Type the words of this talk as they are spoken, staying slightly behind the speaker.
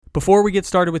Before we get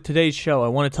started with today's show, I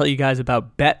want to tell you guys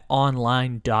about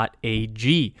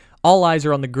betonline.ag. All eyes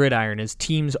are on the gridiron as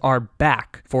teams are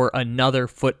back for another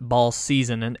football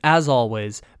season. And as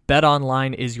always,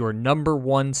 BetOnline is your number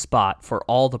one spot for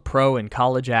all the pro and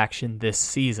college action this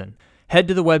season. Head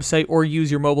to the website or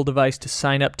use your mobile device to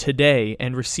sign up today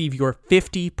and receive your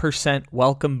 50%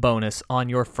 welcome bonus on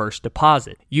your first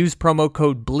deposit. Use promo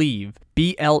code BLEAV,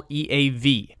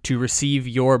 BLEAV, to receive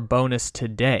your bonus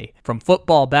today. From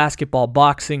football, basketball,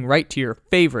 boxing, right to your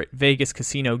favorite Vegas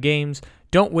casino games,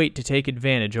 don't wait to take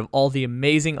advantage of all the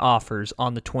amazing offers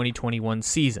on the 2021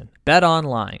 season.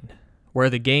 BetOnline, where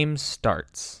the game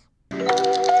starts.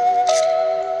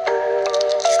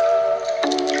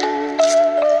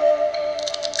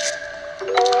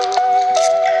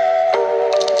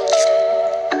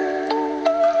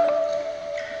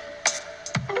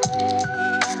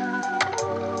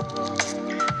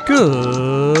 Good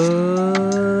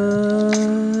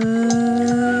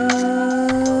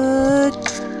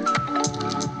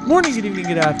morning, good evening,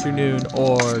 good afternoon,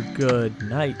 or good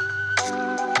night.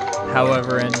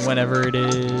 However and whenever it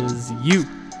is you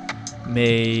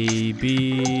may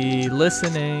be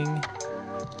listening,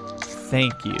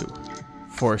 thank you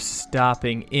for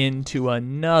stopping into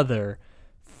another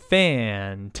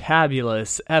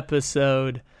fantabulous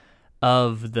episode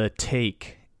of the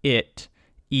Take It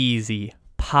Easy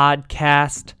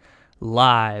podcast,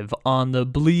 live on the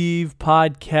Believe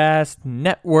Podcast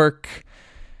Network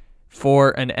for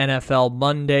an NFL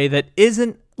Monday that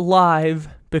isn't live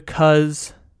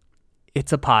because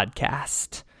it's a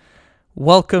podcast.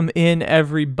 Welcome in,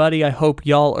 everybody. I hope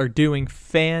y'all are doing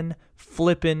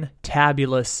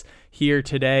fan-flippin'-tabulous here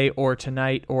today or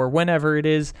tonight or whenever it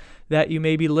is that you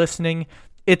may be listening.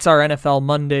 It's our NFL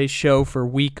Monday show for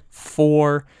week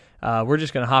 4. We're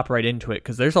just going to hop right into it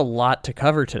because there's a lot to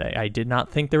cover today. I did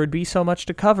not think there would be so much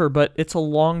to cover, but it's a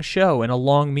long show and a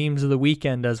long memes of the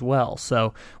weekend as well.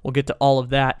 So we'll get to all of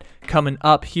that coming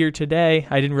up here today.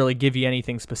 I didn't really give you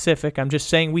anything specific. I'm just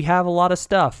saying we have a lot of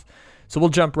stuff. So we'll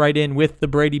jump right in with the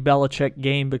Brady Belichick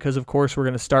game because, of course, we're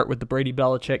going to start with the Brady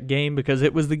Belichick game because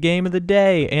it was the game of the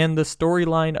day and the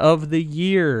storyline of the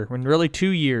year, and really 2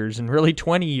 years and really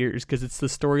 20 years because it's the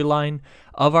storyline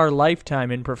of our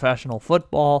lifetime in professional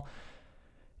football,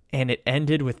 and it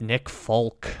ended with Nick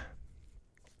Folk.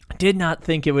 Did not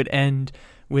think it would end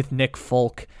with Nick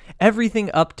Folk. Everything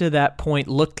up to that point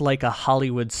looked like a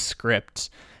Hollywood script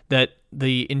that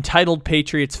the entitled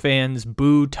Patriots fans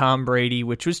boo Tom Brady,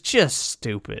 which was just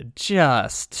stupid. I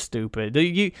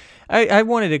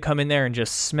wanted to come in there and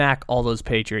just smack all those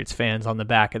Patriots fans on the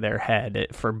back of their head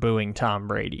for booing Tom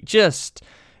Brady.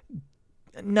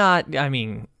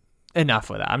 Enough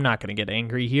with that. I'm not going to get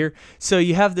angry here. So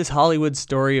you have this Hollywood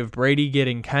story of Brady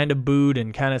getting kind of booed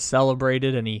and kind of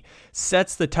celebrated, and he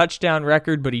sets the touchdown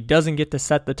record, but he doesn't get to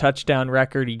set the touchdown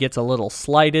record. He gets a little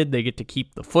slighted. They get to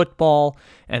keep the football,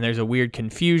 and there's a weird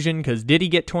confusion because did he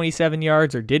get 27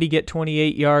 yards or did he get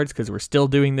 28 yards? Because we're still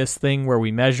doing this thing where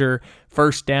we measure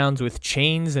first downs with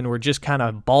chains, and we're just kind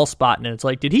of ball spotting it. It's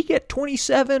like, did he get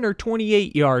 27 or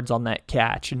 28 yards on that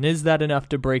catch? And is that enough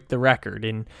to break the record?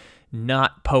 And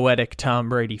not poetic Tom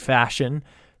Brady fashion.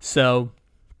 So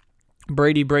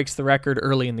Brady breaks the record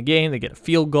early in the game. They get a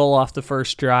field goal off the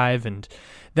first drive, and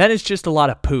then it's just a lot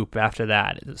of poop after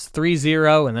that. It was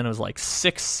 3-0, and then it was like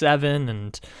 6-7,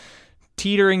 and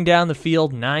teetering down the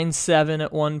field, 9-7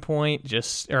 at one point,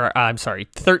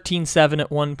 13-7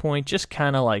 at one point, just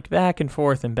kind of like back and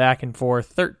forth,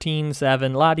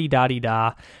 13-7,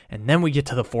 la-di-da-di-da, and then we get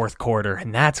to the fourth quarter,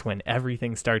 and that's when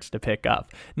everything starts to pick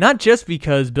up. Not just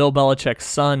because Bill Belichick's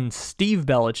son, Steve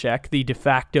Belichick, the de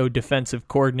facto defensive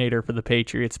coordinator for the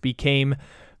Patriots, became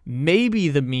maybe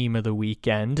the meme of the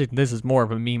weekend. This is more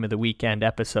of a meme of the weekend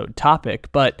episode topic,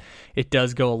 but it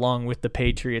does go along with the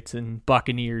Patriots and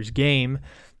Buccaneers game.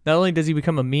 Not only does he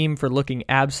become a meme for looking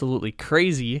absolutely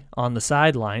crazy on the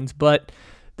sidelines, but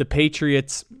the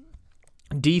Patriots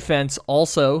defense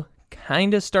also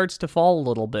kind of starts to fall a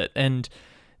little bit. And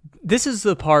this is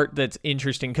the part that's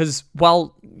interesting because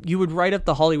while you would write up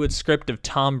the Hollywood script of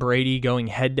Tom Brady going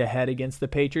head-to-head against the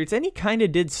Patriots, and he kind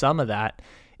of did some of that,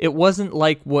 it wasn't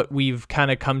like what we've kind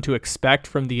of come to expect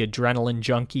from the adrenaline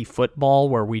junkie football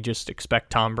where we just expect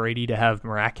Tom Brady to have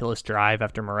miraculous drive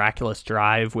after miraculous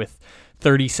drive with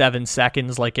 37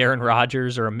 seconds like Aaron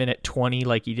Rodgers or a minute 20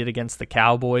 like he did against the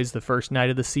Cowboys the first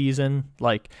night of the season.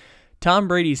 Like, Tom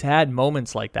Brady's had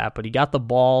moments like that, but he got the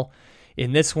ball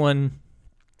in this one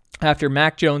after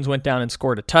Mac Jones went down and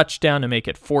scored a touchdown to make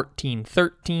it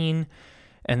 14-13.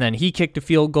 And then he kicked a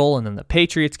field goal, and then the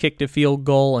Patriots kicked a field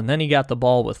goal, and then he got the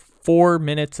ball with 4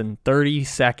 minutes and 30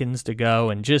 seconds to go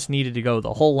and just needed to go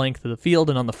the whole length of the field.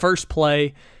 And on the first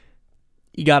play,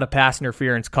 you got a pass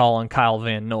interference call on Kyle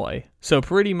Van Noy. So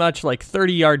pretty much like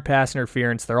 30-yard pass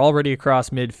interference. They're already across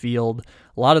midfield.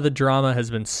 A lot of the drama has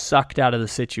been sucked out of the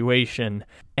situation.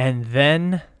 And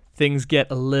then things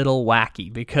get a little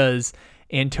wacky because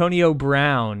Antonio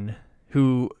Brown,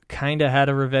 who kind of had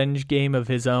a revenge game of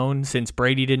his own since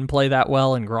Brady didn't play that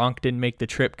well and Gronk didn't make the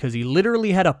trip because he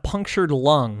literally had a punctured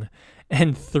lung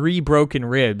and 3 broken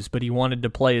ribs, but he wanted to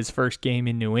play his first game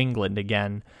in New England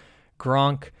again.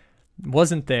 Gronk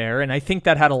wasn't there, and I think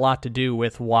that had a lot to do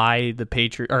with why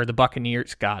the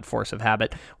Buccaneers, God, force of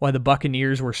habit, why the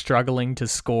Buccaneers were struggling to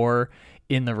score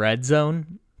in the red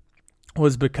zone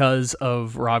was because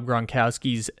of Rob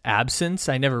Gronkowski's absence.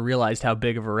 I never realized how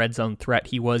big of a red zone threat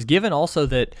he was, given also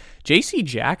that J.C.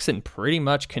 Jackson pretty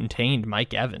much contained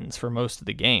Mike Evans for most of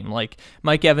the game. Like,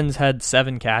 Mike Evans had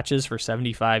 7 catches for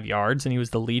 75 yards, and he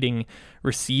was the leading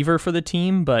receiver for the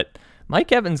team, but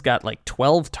Mike Evans got like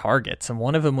 12 targets, and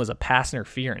one of them was a pass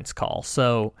interference call.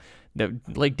 So,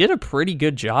 did a pretty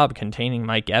good job containing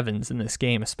Mike Evans in this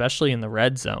game, especially in the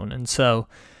red zone. And so,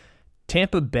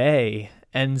 Tampa Bay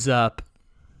ends up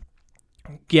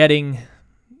getting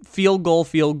field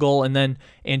goal, and then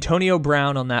Antonio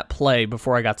Brown on that play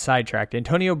before I got sidetracked.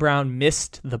 Antonio Brown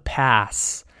missed the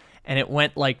pass, and it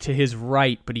went like to his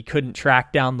right, but he couldn't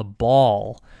track down the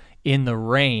ball in the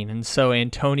rain. And so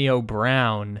Antonio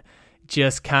Brown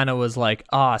just kind of was like,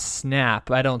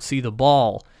 snap, I don't see the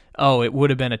ball. Oh, it would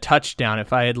have been a touchdown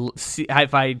if I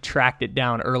had tracked it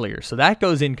down earlier. So that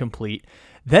goes incomplete.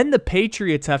 Then the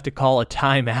Patriots have to call a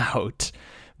timeout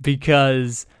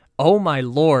because, oh my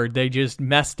Lord, they just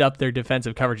messed up their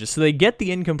defensive coverages. So they get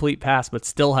the incomplete pass, but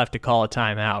still have to call a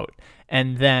timeout.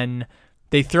 And then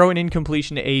they throw an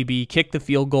incompletion to AB, kick the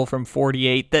field goal from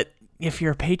 48 that, if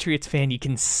you're a Patriots fan, you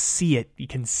can see it. You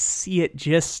can see it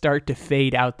just start to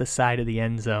fade out the side of the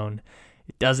end zone.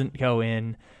 It doesn't go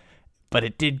in, but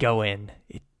it did go in.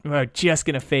 We're just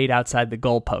going to fade outside the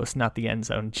goalpost, not the end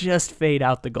zone. Just fade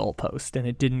out the goalpost, and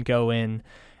it didn't go in.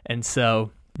 And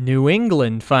so New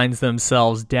England finds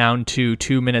themselves down to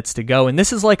 2 minutes to go. And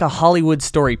this is like a Hollywood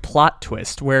story plot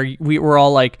twist where we were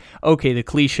all like, okay, the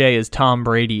cliche is Tom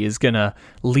Brady is going to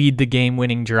lead the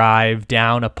game-winning drive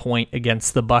down a point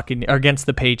against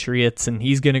the Patriots, and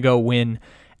he's going to go win.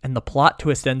 And the plot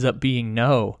twist ends up being,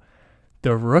 no,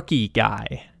 the rookie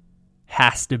guy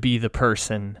has to be the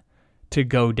person to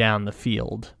go down the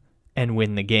field and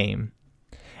win the game.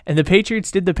 And the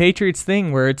Patriots did the Patriots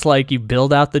thing where it's like you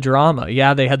build out the drama.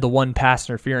 Yeah, they had the one pass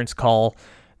interference call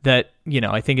that,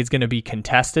 I think is going to be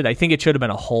contested. I think it should have been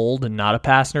a hold and not a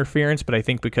pass interference, but I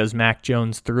think because Mac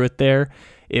Jones threw it there,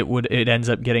 it ends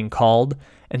up getting called.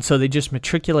 And so they just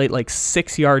matriculate like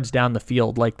 6 yards down the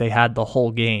field like they had the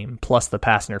whole game, plus the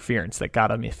pass interference that got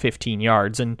them 15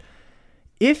 yards. And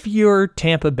if you're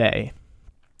Tampa Bay,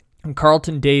 and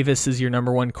Carlton Davis is your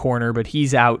number 1 corner, but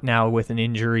he's out now with an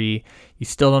injury. You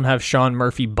still don't have Sean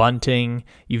Murphy-Bunting.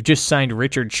 You've just signed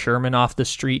Richard Sherman off the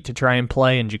street to try and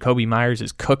play, and Jacoby Myers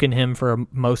is cooking him for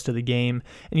most of the game.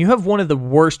 And you have one of the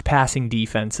worst passing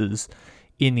defenses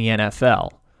in the NFL.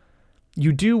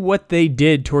 You do what they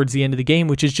did towards the end of the game,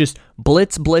 which is just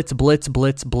blitz, blitz, blitz,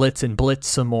 blitz, blitz, and blitz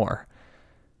some more.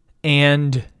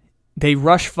 And they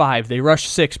rush 5, they rush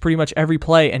 6 pretty much every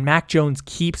play, and Mac Jones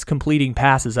keeps completing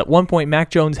passes. At one point, Mac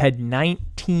Jones had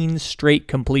 19 straight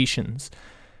completions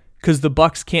because the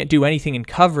Bucs can't do anything in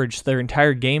coverage. Their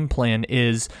entire game plan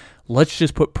is, let's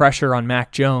just put pressure on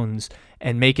Mac Jones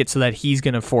and make it so that he's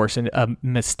going to force a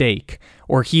mistake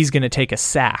or he's going to take a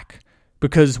sack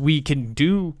because we can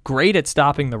do great at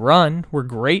stopping the run. We're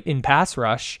great in pass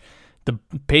rush. The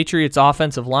Patriots'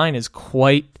 offensive line is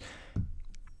quite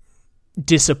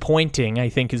disappointing, I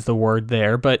think is the word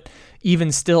there, but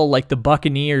even still, like, the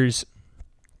Buccaneers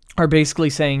are basically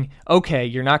saying, okay,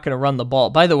 you're not going to run the ball.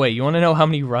 By the way, you want to know how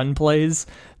many run plays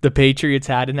the Patriots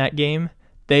had in that game?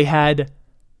 They had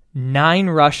 9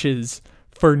 rushes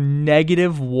for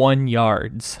 -1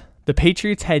 yards. The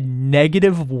Patriots had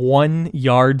 -1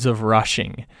 yards of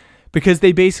rushing because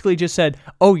they basically just said,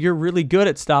 oh, you're really good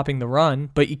at stopping the run,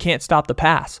 but you can't stop the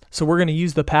pass. So we're going to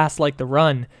use the pass like the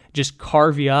run, just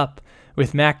carve you up,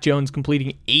 with Mac Jones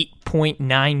completing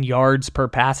 8.9 yards per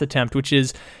pass attempt, which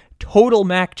is total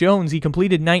Mac Jones. He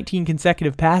completed 19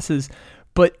 consecutive passes,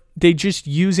 but they just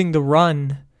using the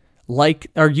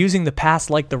pass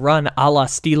like the run a la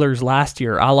Steelers last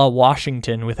year, a la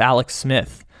Washington with Alex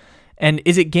Smith. And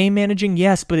is it game managing?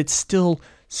 Yes, but it's still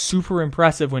super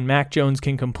impressive when Mac Jones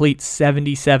can complete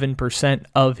 77%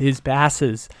 of his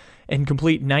passes. and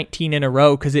complete 19 in a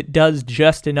row, because it does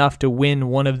just enough to win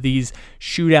one of these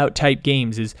shootout type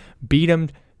games. Is beat them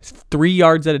 3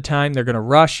 yards at a time. They're going to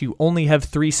rush. You only have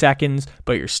 3 seconds,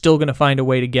 but you're still going to find a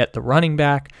way to get the running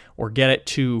back or get it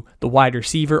to the wide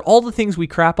receiver. All the things we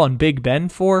crap on Big Ben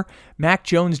for, Mac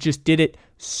Jones just did it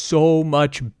so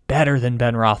much better than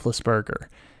Ben Roethlisberger.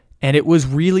 And it was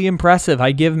really impressive.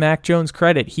 I give Mac Jones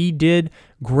credit. He did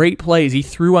great plays. He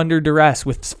threw under duress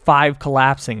with 5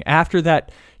 collapsing. After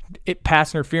that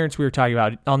pass interference we were talking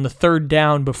about, on the 3rd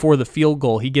down before the field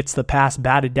goal, he gets the pass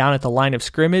batted down at the line of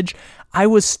scrimmage. I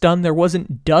was stunned there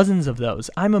wasn't dozens of those.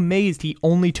 I'm amazed he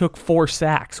only took 4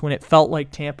 sacks when it felt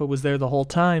like Tampa was there the whole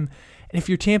time. And if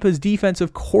you're Tampa's defense,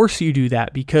 of course you do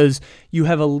that, because you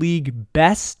have a league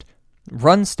best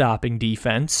run-stopping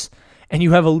defense, and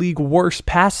you have a league worst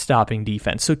pass-stopping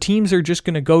defense. So teams are just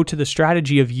going to go to the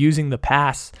strategy of using the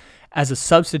pass as a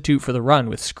substitute for the run,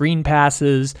 with screen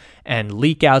passes and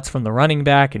leak outs from the running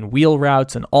back and wheel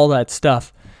routes and all that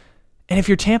stuff. And if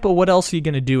you're Tampa, what else are you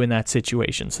going to do in that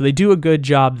situation? So they do a good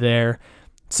job there.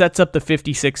 Sets up the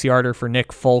 56-yarder for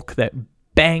Nick Folk that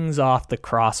bangs off the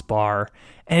crossbar.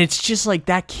 And it's just like,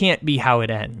 that can't be how it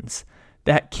ends.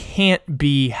 That can't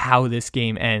be how this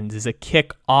game ends, is a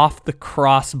kick off the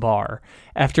crossbar.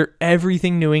 After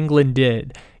everything New England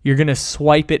did, you're going to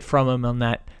swipe it from him on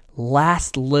that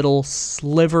last little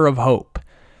sliver of hope.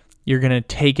 You're going to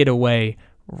take it away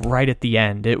right at the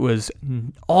end. It was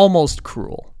almost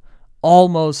cruel,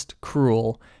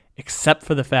 except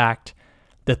for the fact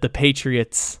that the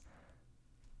Patriots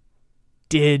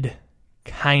did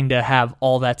kind of have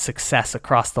all that success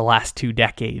across the last 2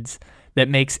 decades that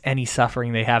makes any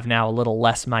suffering they have now a little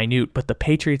less minute. But the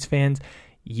Patriots fans,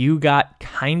 you got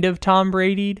kind of Tom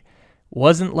Brady'd.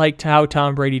 Wasn't like how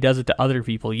Tom Brady does it to other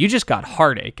people. You just got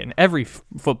heartache, and every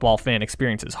football fan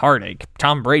experiences heartache.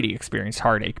 Tom Brady experienced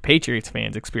heartache. Patriots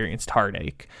fans experienced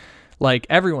heartache. Like,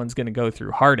 everyone's going to go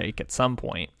through heartache at some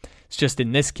point. It's just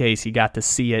in this case, you got to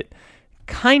see it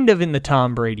kind of in the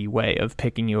Tom Brady way of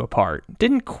picking you apart.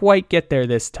 Didn't quite get there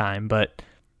this time, but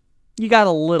you got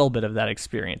a little bit of that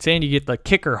experience. And you get the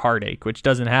kicker heartache, which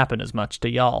doesn't happen as much to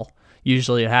y'all.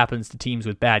 Usually it happens to teams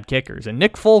with bad kickers. And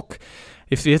Nick Folk,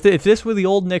 if this were the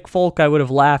old Nick Folk, I would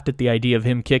have laughed at the idea of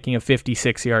him kicking a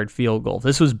 56-yard field goal. If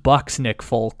this was Bucks Nick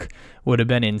Folk, would have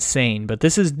been insane. But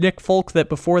this is Nick Folk that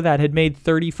before that had made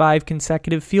 35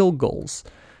 consecutive field goals.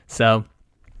 So,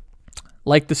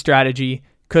 like the strategy,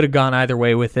 could have gone either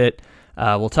way with it.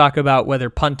 We'll talk about whether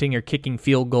punting or kicking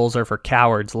field goals are for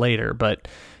cowards later, but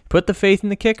put the faith in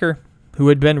the kicker, who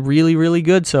had been really, really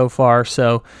good so far.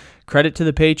 So credit to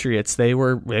the Patriots. They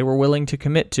were willing to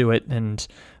commit to it, and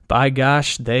by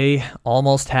gosh, they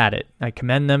almost had it. I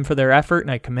commend them for their effort,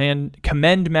 and I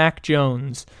commend Mac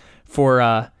Jones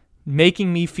for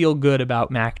making me feel good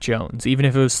about Mac Jones, even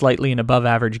if it was slightly an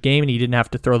above-average game and he didn't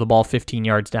have to throw the ball 15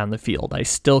 yards down the field. I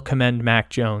still commend Mac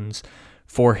Jones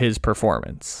for his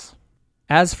performance.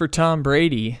 As for Tom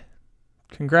Brady,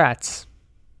 congrats.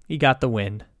 He got the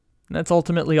win. And that's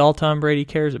ultimately all Tom Brady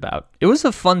cares about. It was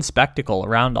a fun spectacle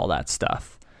around all that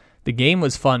stuff. The game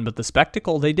was fun, but the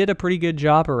spectacle, they did a pretty good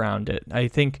job around it. I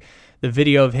think the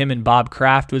video of him and Bob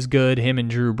Kraft was good, him and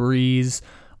Drew Brees,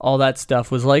 all that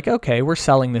stuff was like, okay, we're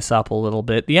selling this up a little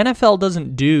bit. The NFL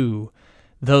doesn't do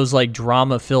those like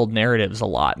drama-filled narratives a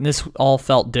lot, and this all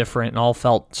felt different and all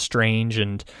felt strange,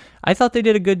 and I thought they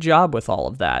did a good job with all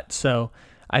of that. So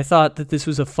I thought that this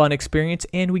was a fun experience,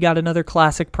 and we got another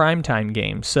classic primetime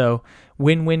game. So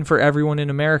win-win for everyone in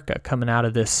America coming out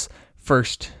of this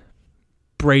first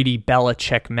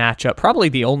Brady-Belichick matchup. Probably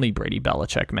the only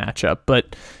Brady-Belichick matchup,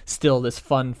 but still this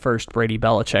fun first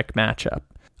Brady-Belichick matchup.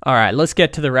 All right, let's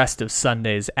get to the rest of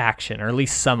Sunday's action, or at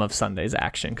least some of Sunday's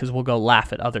action, because we'll go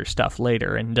laugh at other stuff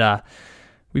later. And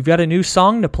we've got a new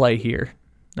song to play here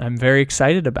I'm very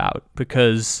excited about,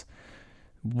 because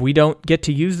we don't get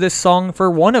to use this song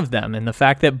for one of them, and the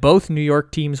fact that both New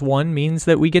York teams won means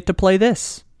that we get to play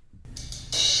this.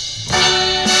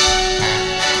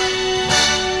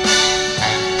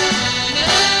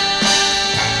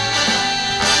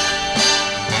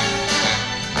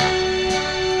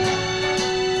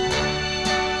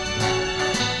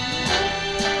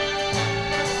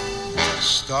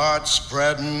 Start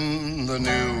spreading the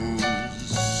news.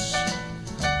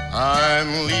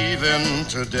 I'm leaving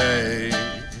today.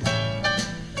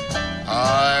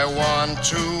 I want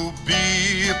to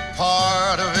be a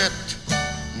part of it.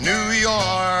 New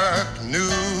York,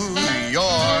 New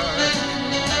York.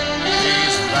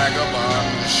 These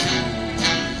vagabond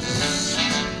shoes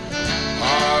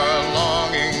are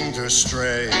longing to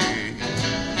stray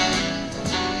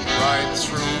right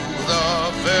through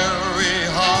the very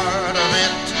heart of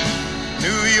it.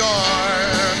 New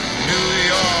York, New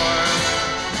York.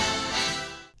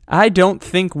 I don't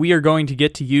think we are going to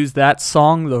get to use that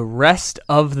song the rest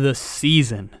of the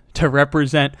season to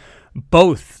represent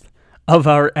both of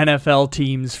our NFL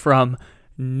teams from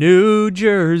New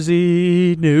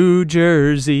Jersey,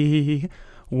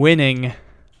 winning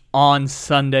on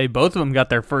Sunday. Both of them got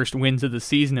their first wins of the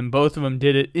season, and both of them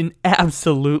did it in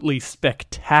absolutely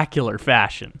spectacular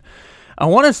fashion. I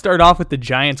want to start off with the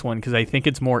Giants one because I think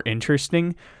it's more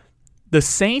interesting. The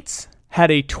Saints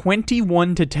had a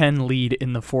 21-10 lead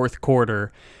in the fourth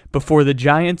quarter before the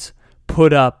Giants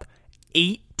put up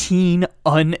 18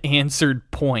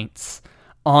 unanswered points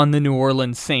on the New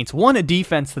Orleans Saints. One, a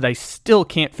defense that I still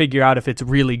can't figure out if it's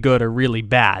really good or really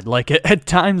bad. Like, it at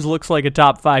times looks like a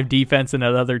top 5 defense, and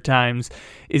at other times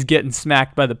is getting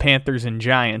smacked by the Panthers and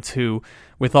Giants, who,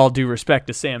 with all due respect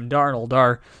to Sam Darnold,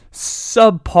 are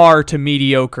subpar to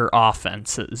mediocre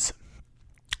offenses.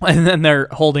 And then they're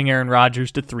holding Aaron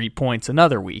Rodgers to 3 points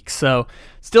another week. So,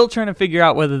 still trying to figure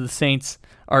out whether the Saints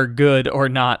are good or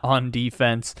not on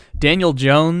defense. Daniel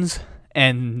Jones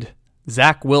and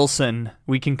Zach Wilson,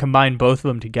 we can combine both of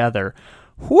them together.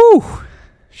 Whew!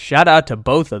 Shout out to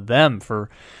both of them for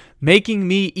making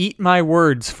me eat my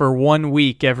words for 1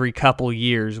 week every couple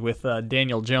years, with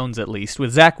Daniel Jones at least.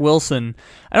 With Zach Wilson,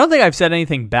 I don't think I've said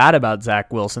anything bad about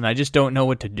Zach Wilson. I just don't know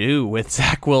what to do with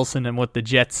Zach Wilson and what the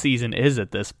Jets season is at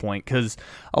this point, because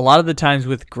a lot of the times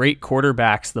with great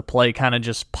quarterbacks, the play kind of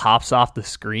just pops off the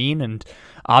screen, and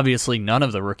obviously none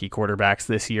of the rookie quarterbacks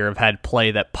this year have had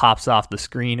play that pops off the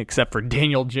screen except for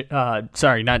Davis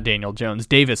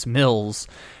Mills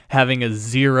having a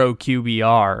 0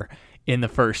 QBR in the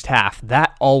first half.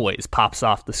 That always pops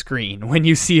off the screen when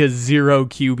you see a 0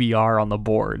 QBR on the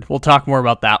board. We'll talk more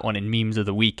about that one in memes of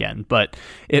the weekend, but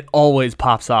it always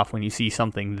pops off when you see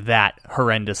something that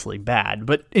horrendously bad.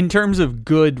 But in terms of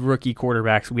good rookie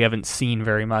quarterbacks, we haven't seen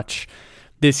very much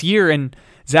this year, and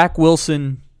Zach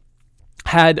Wilson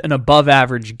had an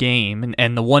above-average game,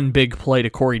 and the one big play to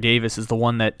Corey Davis is the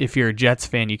one that, if you're a Jets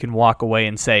fan, you can walk away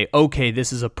and say, okay,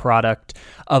 this is a product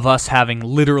of us having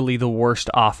literally the worst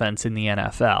offense in the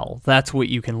NFL. That's what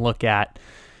you can look at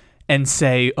and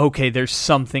say, okay, there's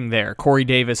something there. Corey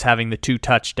Davis having the 2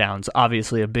 touchdowns,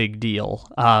 obviously a big deal.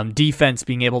 Defense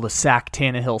being able to sack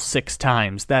Tannehill 6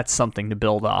 times, that's something to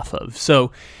build off of.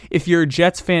 So if you're a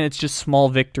Jets fan, it's just small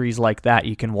victories like that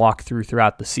you can walk through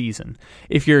throughout the season.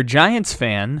 If you're a Giants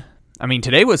fan, I mean,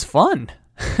 today was fun.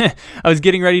 I was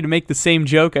getting ready to make the same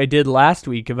joke I did last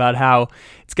week about how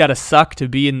it's got to suck to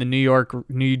be in the New York,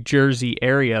 New Jersey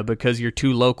area because your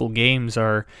 2 local games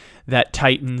are that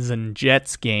Titans and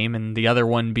Jets game, and the other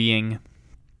one being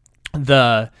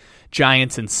the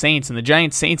Giants and Saints. And the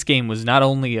Giants-Saints game was not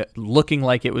only looking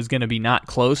like it was going to be not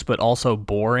close, but also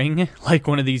boring, like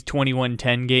one of these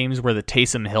 21-10 games where the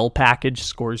Taysom Hill package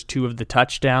scores 2 of the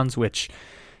touchdowns, which,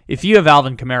 if you have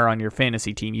Alvin Kamara on your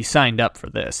fantasy team, you signed up for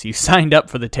this. You signed up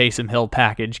for the Taysom Hill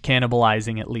package,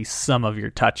 cannibalizing at least some of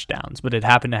your touchdowns. But it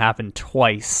happened to happen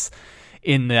twice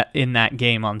in that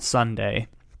game on Sunday.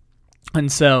 And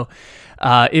so,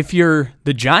 if you're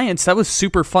the Giants, that was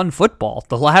super fun football.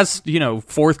 The last,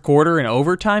 fourth quarter and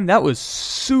overtime, that was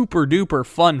super duper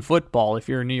fun football if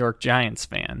you're a New York Giants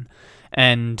fan.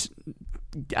 And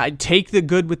I take the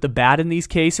good with the bad in these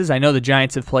cases. I know the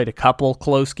Giants have played a couple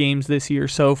close games this year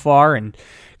so far, and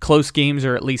close games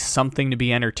are at least something to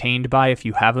be entertained by if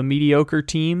you have a mediocre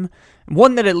team.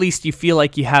 One that at least you feel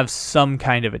like you have some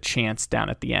kind of a chance down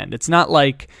at the end. It's not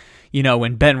like,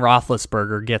 when Ben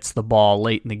Roethlisberger gets the ball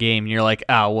late in the game and you're like,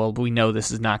 oh, well, we know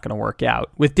this is not going to work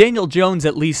out. With Daniel Jones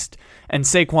at least, and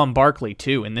Saquon Barkley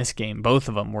too in this game, both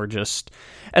of them were just,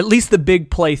 at least the big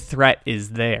play threat is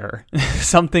there.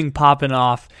 Something popping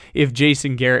off if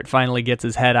Jason Garrett finally gets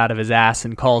his head out of his ass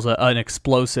and calls an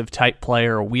explosive type play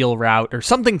or a wheel route, or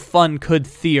something fun could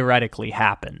theoretically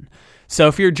happen. So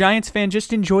if you're a Giants fan,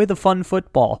 just enjoy the fun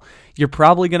football. You're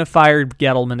probably going to fire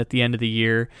Gettleman at the end of the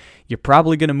year. You're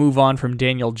probably going to move on from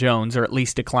Daniel Jones, or at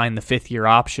least decline the 5th-year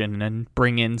option and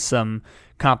bring in some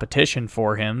competition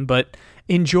for him. But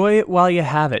enjoy it while you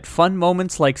have it. Fun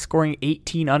moments like scoring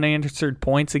 18 unanswered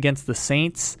points against the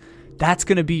Saints, that's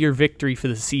going to be your victory for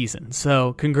the season.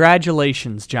 So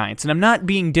congratulations, Giants. And I'm not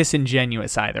being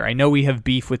disingenuous either. I know we have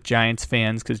beef with Giants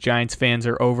fans because Giants fans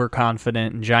are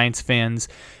overconfident, and Giants fans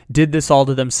did this all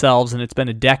to themselves, and it's been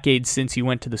a decade since you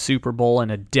went to the Super Bowl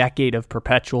and a decade of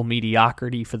perpetual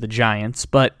mediocrity for the Giants.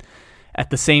 But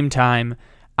at the same time,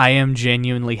 I am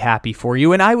genuinely happy for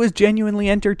you, and I was genuinely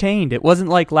entertained. It wasn't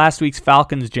like last week's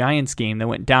Falcons-Giants game that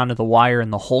went down to the wire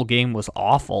and the whole game was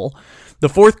awful. The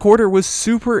fourth quarter was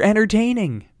super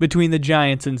entertaining between the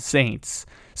Giants and Saints.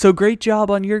 So great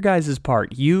job on your guys'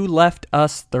 part. You left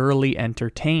us thoroughly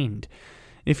entertained.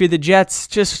 If you're the Jets,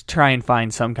 just try and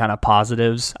find some kind of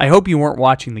positives. I hope you weren't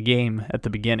watching the game at the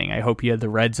beginning. I hope you had the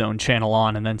Red Zone channel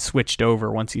on and then switched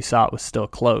over once you saw it was still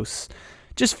close.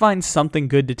 Just find something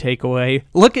good to take away.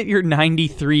 Look at your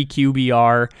 93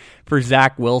 QBR for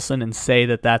Zach Wilson and say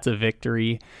that that's a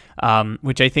victory,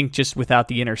 which I think just without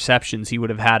the interceptions, he would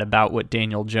have had about what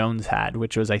Daniel Jones had,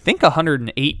 which was, I think,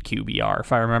 108 QBR,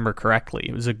 if I remember correctly.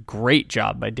 It was a great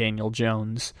job by Daniel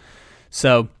Jones.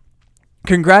 So,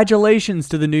 congratulations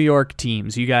to the New York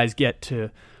teams. You guys get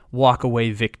to walk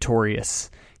away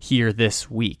victorious here this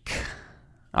week.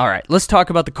 All right, let's talk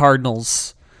about the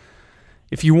Cardinals.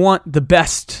 If you want the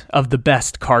best of the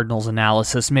best Cardinals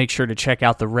analysis, make sure to check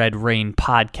out the Red Rain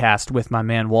podcast with my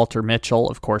man Walter Mitchell,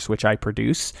 of course, which I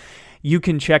produce. You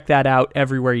can check that out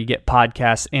everywhere you get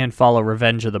podcasts and follow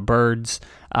Revenge of the Birds.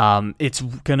 It's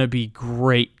going to be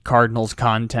great Cardinals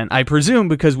content, I presume,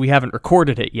 because we haven't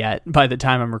recorded it yet. By the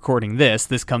time I'm recording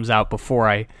this comes out before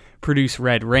I produce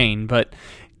Red Rain. But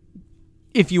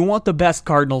if you want the best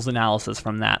Cardinals analysis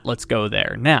from that, let's go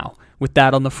there. Now, with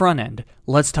that on the front end,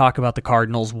 let's talk about the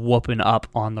Cardinals whooping up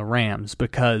on the Rams,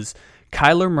 because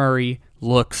Kyler Murray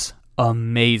looks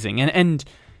amazing. And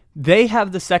they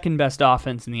have the second best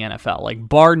offense in the NFL. Like,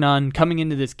 bar none, coming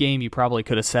into this game, you probably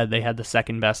could have said they had the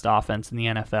second best offense in the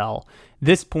NFL.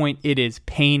 This point, it is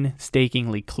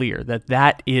painstakingly clear that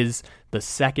that is the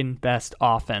second best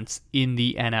offense in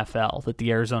the NFL that the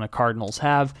Arizona Cardinals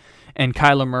have. And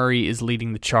Kyler Murray is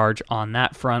leading the charge on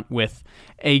that front with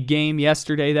a game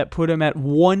yesterday that put him at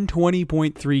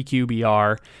 120.3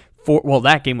 QBR.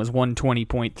 That game was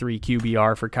 120.3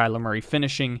 QBR for Kyler Murray,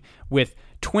 finishing with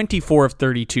 24 of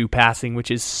 32 passing,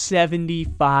 which is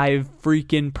 75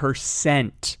 freaking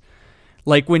percent.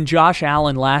 Like when Josh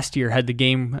Allen last year had the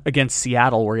game against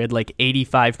Seattle where he had like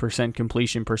 85%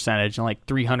 completion percentage and like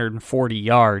 340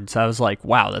 yards, I was like,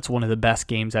 wow, that's one of the best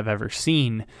games I've ever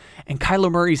seen. And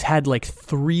Kyler Murray's had like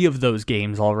 3 of those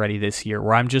games already this year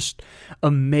where I'm just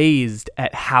amazed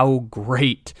at how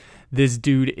great this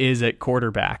dude is at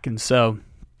quarterback. And so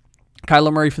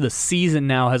Kyler Murray for the season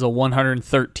now has a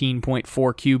 113.4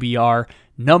 QBR,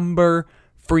 number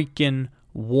freaking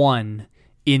 1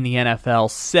 in the NFL,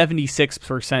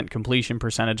 76% completion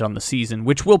percentage on the season,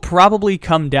 which will probably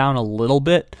come down a little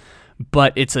bit,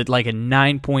 but it's like a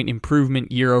 9-point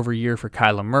improvement year over year for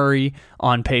Kyler Murray,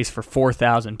 on pace for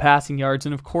 4,000 passing yards.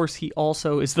 And of course, he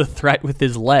also is the threat with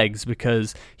his legs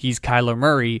because he's Kyler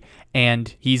Murray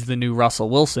and he's the new Russell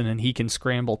Wilson, and he can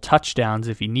scramble touchdowns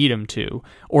if you need him to,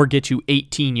 or get you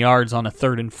 18 yards on a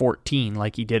 3rd and 14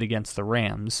 like he did against the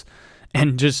Rams.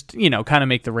 And just, kind of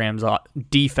make the Rams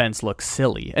defense look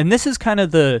silly. And this is kind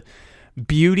of the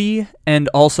beauty and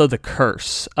also the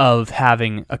curse of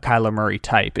having a Kyler Murray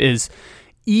type, is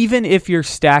even if you're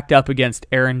stacked up against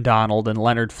Aaron Donald and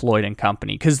Leonard Floyd and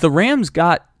company, because the Rams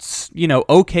got,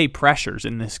 okay pressures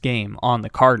in this game on the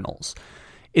Cardinals.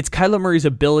 It's Kyler Murray's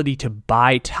ability to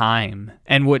buy time,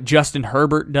 and what Justin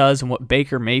Herbert does and what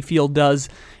Baker Mayfield does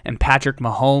and Patrick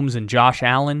Mahomes and Josh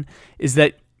Allen is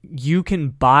that you can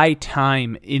buy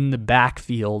time in the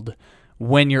backfield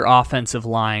when your offensive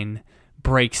line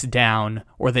breaks down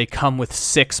or they come with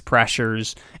 6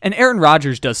 pressures. And Aaron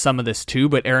Rodgers does some of this too,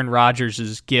 but Aaron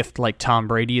Rodgers' gift, like Tom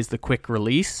Brady, is the quick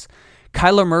release.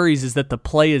 Kyler Murray's is that the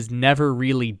play is never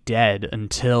really dead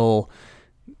until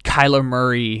Kyler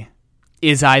Murray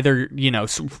is either,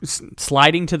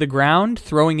 sliding to the ground,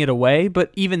 throwing it away,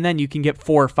 but even then you can get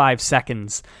 4 or 5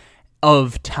 seconds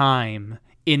of time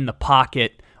in the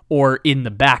pocket or in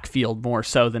the backfield more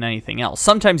so than anything else.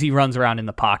 Sometimes he runs around in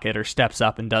the pocket or steps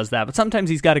up and does that, but sometimes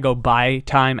he's got to go buy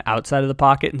time outside of the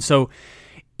pocket. And so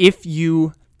if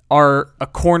you are a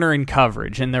corner in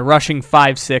coverage and they're rushing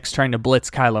 5-6 trying to blitz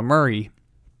Kyler Murray,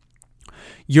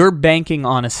 you're banking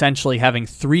on essentially having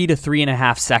 3 to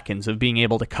 3.5 seconds of being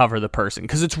able to cover the person,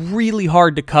 because it's really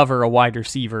hard to cover a wide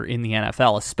receiver in the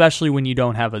NFL, especially when you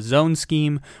don't have a zone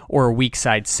scheme or a weak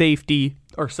side safety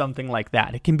or something like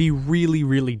that. It can be really,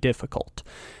 really difficult.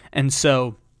 And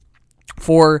so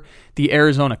for the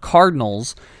Arizona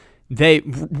Cardinals,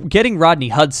 getting Rodney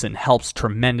Hudson helps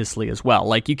tremendously as well.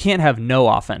 Like, you can't have no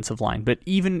offensive line, but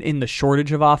even in the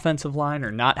shortage of offensive line,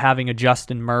 or not having a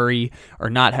Justin Murray, or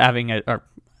not having I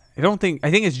think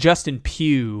it's Justin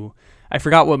Pugh. I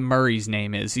forgot what Murray's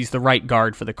name is. He's the right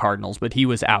guard for the Cardinals, but he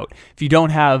was out. If you don't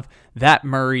have that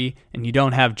Murray and you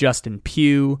don't have Justin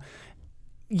Pugh,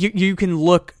 you can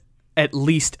look at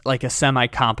least like a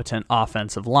semi-competent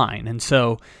offensive line. And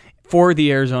so for the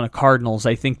Arizona Cardinals,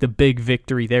 I think the big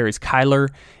victory there is Kyler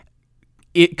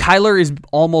Kyler is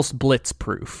almost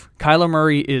blitz-proof. Kyler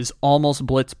Murray is almost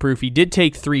blitz-proof. He did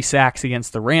take 3 sacks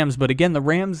against the Rams, but again, the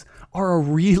Rams are a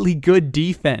really good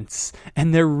defense,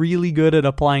 and they're really good at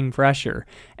applying pressure.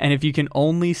 And if you can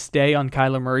only stay on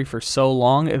Kyler Murray for so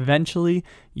long, eventually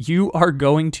you are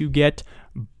going to get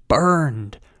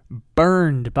burned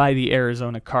by the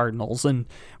Arizona Cardinals. And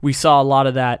we saw a lot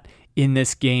of that in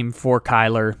this game for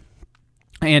Kyler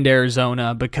and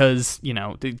Arizona because,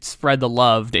 they spread the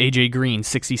love. A.J. Green,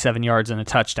 67 yards and a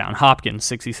touchdown. Hopkins,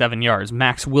 67 yards.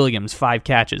 Max Williams, 5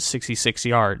 catches, 66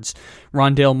 yards.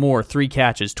 Rondale Moore, 3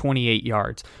 catches, 28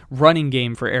 yards. Running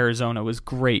game for Arizona was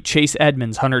great. Chase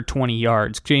Edmonds, 120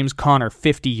 yards. James Conner,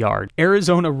 50 yards.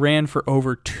 Arizona ran for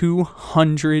over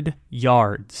 200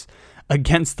 yards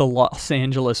against the Los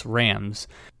Angeles Rams.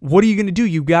 What are you going to do?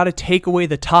 You got to take away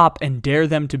the top and dare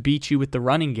them to beat you with the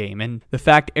running game. And the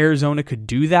fact Arizona could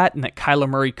do that and that Kyler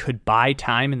Murray could buy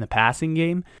time in the passing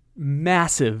game,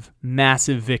 massive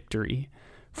victory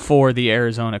for the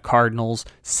Arizona Cardinals.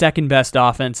 Second best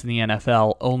offense in the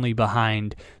NFL, only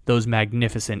behind those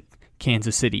magnificent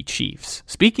Kansas City Chiefs.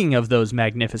 Speaking of those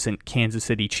magnificent Kansas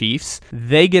City Chiefs,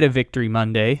 they get a victory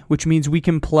Monday, which means we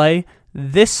can play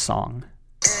this song.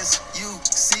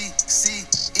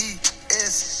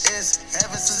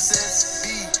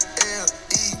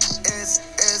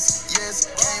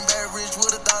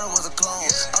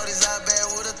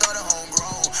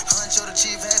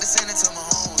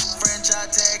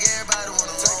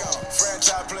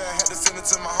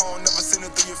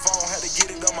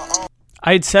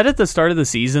 I had said at the start of the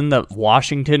season that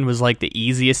Washington was like the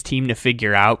easiest team to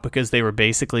figure out because they were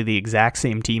basically the exact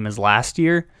same team as last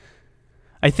year.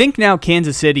 I think now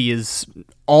Kansas City is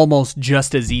almost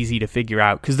just as easy to figure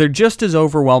out because they're just as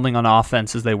overwhelming on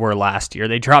offense as they were last year.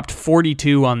 They dropped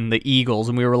 42 on the Eagles,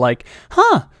 and we were like,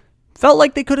 felt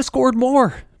like they could have scored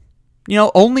more.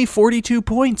 Only 42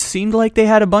 points. Seemed like they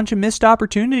had a bunch of missed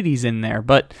opportunities in there,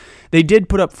 but they did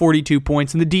put up 42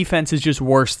 points, and the defense is just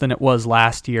worse than it was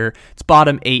last year. It's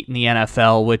bottom 8 in the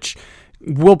NFL, which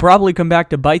will probably come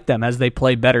back to bite them as they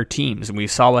play better teams. And we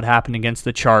saw what happened against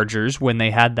the Chargers when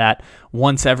they had that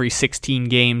once every 16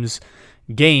 games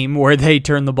game where they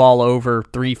turned the ball over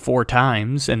 3-4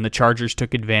 times, and the Chargers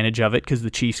took advantage of it because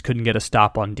the Chiefs couldn't get a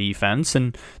stop on defense,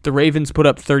 and the Ravens put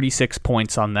up 36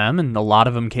 points on them, and a lot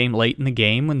of them came late in the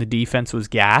game when the defense was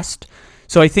gassed.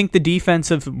 So I think the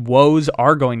defensive woes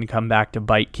are going to come back to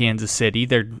bite Kansas City.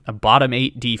 They're a bottom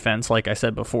 8 defense, like I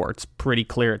said before. It's pretty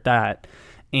clear at that.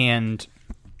 And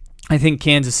I think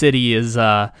Kansas City is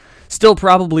still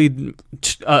probably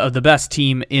the best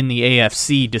team in the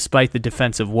AFC despite the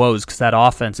defensive woes because that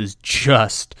offense is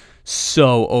just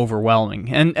so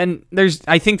overwhelming. And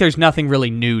I think there's nothing really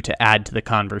new to add to the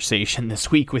conversation this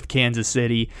week with Kansas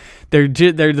City. They're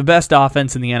the best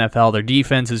offense in the NFL. Their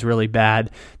defense is really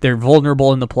bad. They're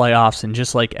vulnerable in the playoffs, and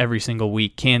just like every single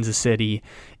week, Kansas City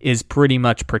is pretty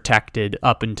much protected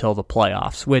up until the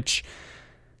playoffs, which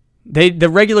the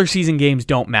regular season games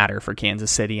don't matter for Kansas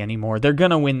City anymore. They're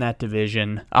going to win that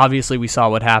division. Obviously, we saw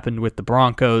what happened with the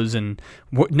Broncos, and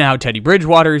now Teddy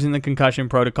Bridgewater is in the concussion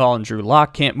protocol, and Drew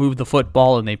Lock can't move the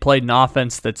football, and they played an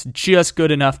offense that's just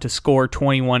good enough to score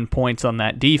 21 points on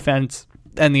that defense,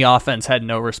 and the offense had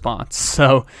no response.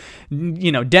 So,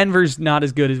 Denver's not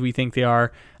as good as we think they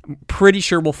are. Pretty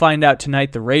sure we'll find out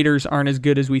tonight the Raiders aren't as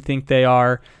good as we think they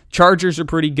are. Chargers are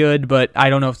pretty good, but I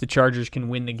don't know if the Chargers can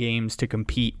win the games to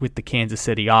compete with the Kansas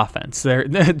City offense.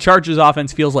 The Chargers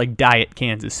offense feels like diet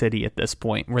Kansas City at this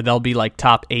point, where they'll be like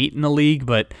top 8 in the league,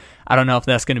 but I don't know if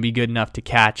that's going to be good enough to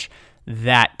catch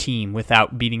that team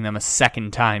without beating them a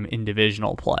second time in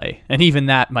divisional play. And even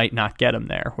that might not get them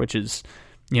there, which is,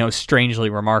 strangely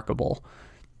remarkable.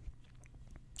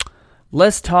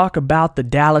 Let's talk about the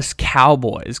Dallas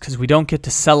Cowboys, because we don't get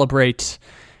to celebrate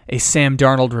a Sam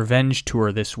Darnold revenge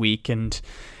tour this week. And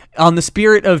on the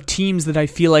spirit of teams that I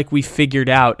feel like we figured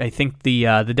out, I think the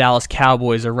Dallas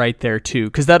Cowboys are right there too,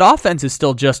 because that offense is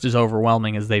still just as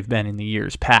overwhelming as they've been in the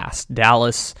years past.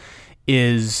 Dallas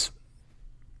is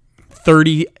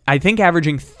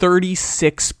averaging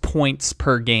 36 points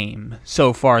per game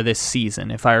so far this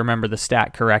season, if I remember the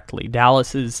stat correctly.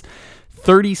 Dallas is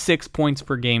 36 points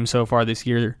per game so far this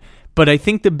year. But I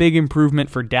think the big improvement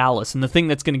for Dallas, and the thing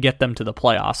that's going to get them to the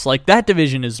playoffs, like that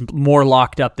division is more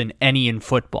locked up than any in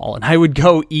football. And I would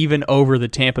go even over the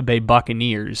Tampa Bay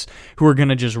Buccaneers, who are going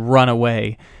to just run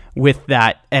away with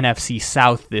that NFC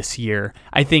South this year.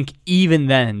 I think even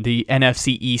then, the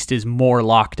NFC East is more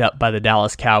locked up by the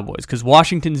Dallas Cowboys, because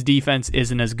Washington's defense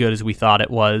isn't as good as we thought it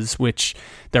was, which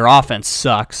their offense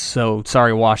sucks. So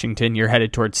sorry, Washington, you're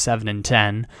headed towards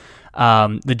 7-10.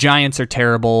 The Giants are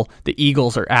terrible. The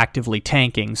Eagles are actively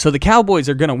tanking. So the Cowboys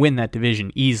are going to win that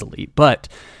division easily. But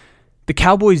the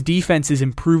Cowboys' defense is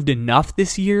improved enough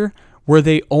this year where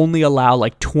they only allow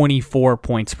like 24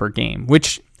 points per game,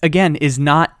 which, again, is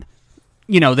not,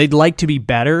 they'd like to be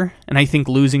better. And I think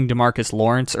losing DeMarcus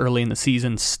Lawrence early in the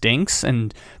season stinks,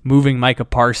 and moving Micah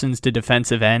Parsons to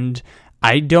defensive end,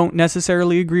 I don't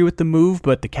necessarily agree with the move,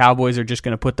 but the Cowboys are just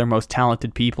going to put their most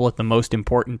talented people at the most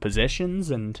important positions,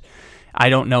 and I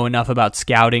don't know enough about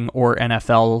scouting or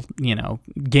NFL,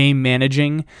 game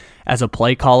managing as a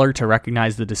play caller to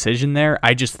recognize the decision there.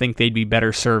 I just think they'd be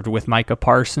better served with Micah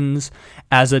Parsons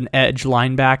as an edge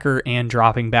linebacker and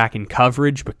dropping back in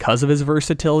coverage because of his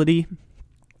versatility.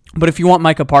 But if you want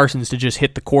Micah Parsons to just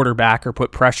hit the quarterback or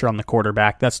put pressure on the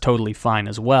quarterback, that's totally fine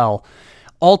as well.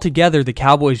 Altogether, the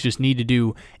Cowboys just need to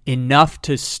do enough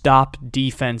to stop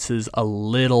defenses a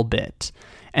little bit.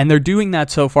 And they're doing that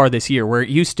so far this year, where it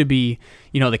used to be,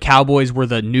 the Cowboys were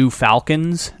the new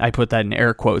Falcons. I put that in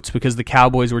air quotes because the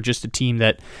Cowboys were just a team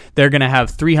that they're going to have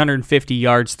 350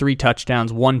 yards, 3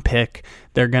 touchdowns, 1 pick.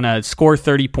 They're going to score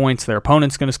 30 points. Their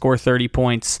opponent's going to score 30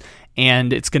 points.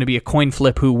 And it's going to be a coin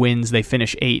flip who wins. They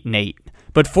finish 8-8.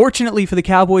 But fortunately for the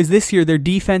Cowboys this year, their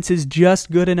defense is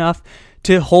just good enough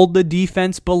to hold the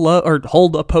defense below, or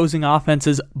hold opposing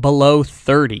offenses below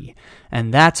 30.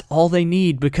 And that's all they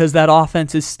need, because that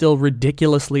offense is still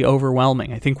ridiculously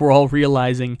overwhelming. I think we're all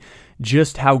realizing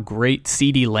just how great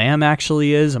CeeDee Lamb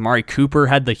actually is. Amari Cooper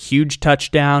had the huge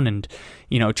touchdown, and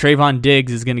Trayvon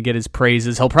Diggs is going to get his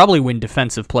praises. He'll probably win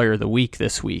Defensive Player of the Week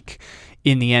this week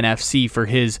in the NFC for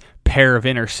his pair of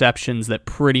interceptions that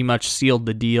pretty much sealed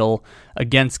the deal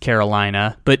against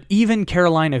Carolina. But even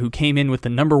Carolina, who came in with the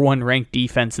number 1 ranked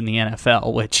defense in the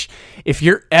NFL, which if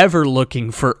you're ever looking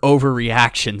for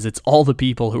overreactions, it's all the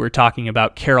people who are talking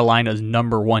about Carolina's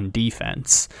number 1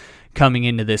 defense coming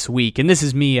into this week. And this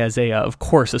is me as of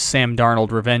course, a Sam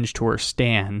Darnold revenge tour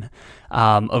stan.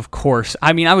 Of course,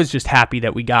 I was just happy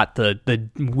that we got the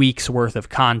week's worth of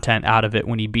content out of it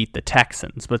when he beat the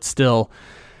Texans, but still,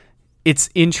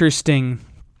 it's interesting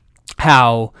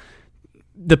how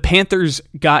the Panthers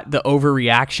got the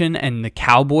overreaction and the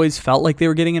Cowboys felt like they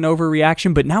were getting an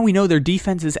overreaction, but now we know their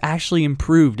defense is actually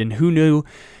improved, and who knew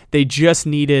they just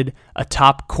needed a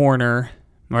top corner,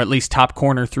 or at least top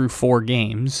corner through 4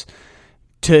 games,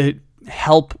 to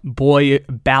help balance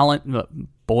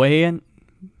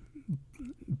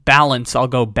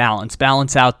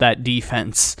out that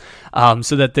defense,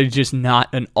 so that they're just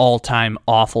not an all-time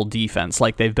awful defense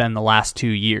like they've been the last 2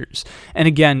 years. And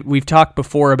again, we've talked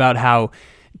before about how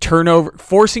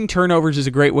forcing turnovers is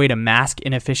a great way to mask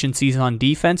inefficiencies on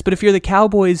defense, but if you're the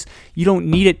Cowboys, you don't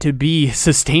need it to be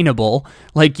sustainable.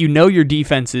 Like, your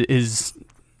defense is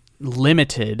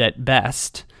limited at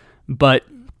best, but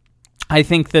I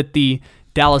think that the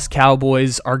Dallas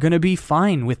Cowboys are going to be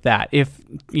fine with that. If,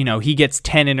 he gets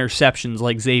 10 interceptions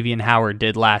like Xavier Howard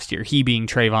did last year, he being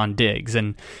Trayvon Diggs,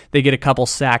 and they get a couple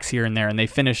sacks here and there, and they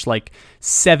finish like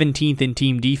 17th in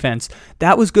team defense.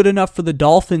 That was good enough for the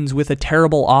Dolphins with a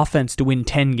terrible offense to win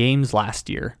 10 games last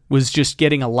year. Was just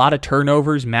getting a lot of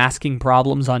turnovers, masking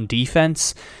problems on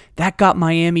defense. That got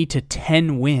Miami to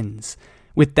 10 wins.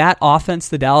 With that offense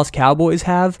the Dallas Cowboys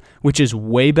have, which is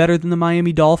way better than the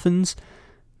Miami Dolphins,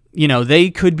 they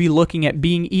could be looking at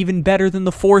being even better than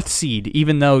the 4th seed,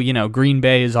 even though, Green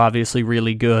Bay is obviously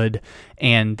really good,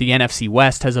 and the NFC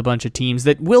West has a bunch of teams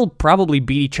that will probably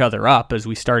beat each other up, as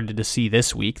we started to see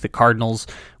this week. The Cardinals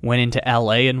went into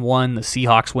LA and won. The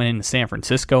Seahawks went into San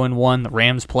Francisco and won. The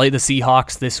Rams play the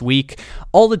Seahawks this week.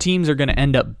 All the teams are going to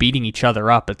end up beating each other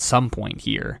up at some point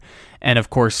here. And, of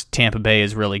course, Tampa Bay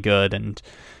is really good, and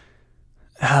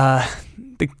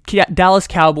the Dallas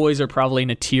Cowboys are probably in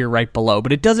a tier right below,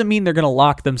 but it doesn't mean they're going to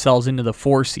lock themselves into the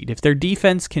 4 seed. If their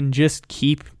defense can just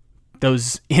keep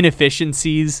those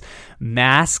inefficiencies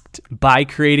masked by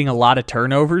creating a lot of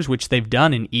turnovers, which they've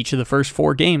done in each of the first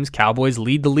 4 games, Cowboys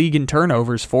lead the league in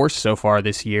turnovers forced so far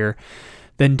this year,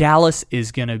 then Dallas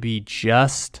is going to be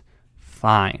just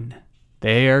fine.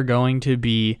 They are going to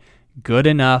be good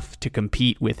enough to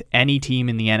compete with any team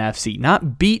in the NFC.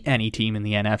 Not beat any team in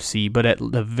the NFC, but at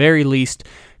the very least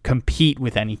compete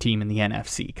with any team in the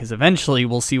NFC. Because eventually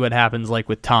we'll see what happens like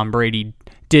with Tom Brady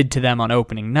did to them on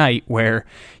opening night, where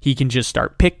he can just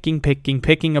start picking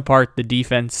apart the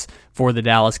defense for the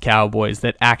Dallas Cowboys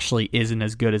that actually isn't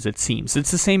as good as it seems.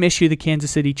 It's the same issue the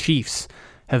Kansas City Chiefs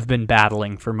have been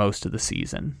battling for most of the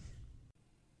season.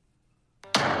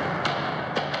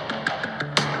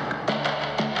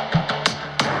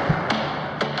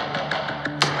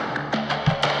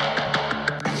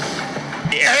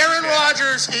 Aaron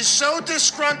Rodgers Rodgers is so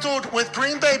disgruntled with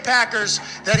Green Bay Packers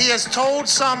that he has told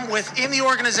some within the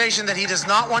organization that he does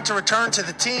not want to return to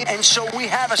the team. And so we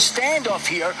have a standoff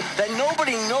here that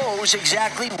nobody knows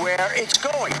exactly where it's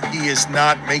going. He is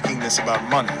not making this about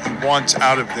money. He wants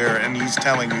out of there, and he's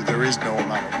telling you there is no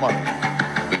amount of money.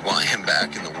 We want him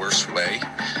back in the worst way.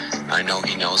 I know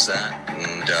he knows that,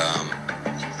 and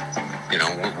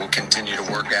we'll continue to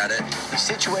work at it. The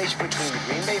situation between the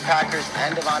Green Bay Packers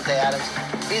and Davante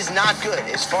Adams is not good.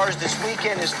 As far as this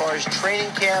weekend, as far as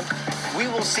training camp, we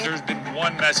will see. There's been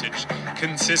one message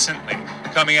consistently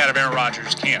coming out of Aaron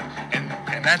Rodgers' camp,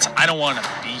 and that's, I don't want to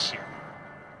be here.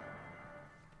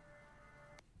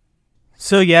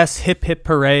 So yes, hip hip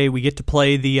hooray, we get to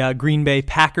play the Green Bay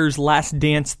Packers Last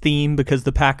Dance theme because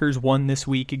the Packers won this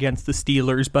week against the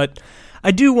Steelers, but I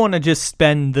do want to just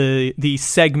spend the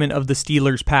segment of the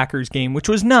Steelers-Packers game, which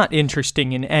was not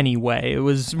interesting in any way. It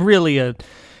was really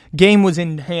game was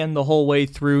in hand the whole way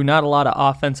through, not a lot of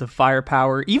offensive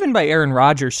firepower, even by Aaron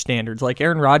Rodgers standards. Like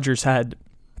Aaron Rodgers had,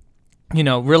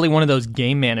 really one of those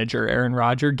game manager Aaron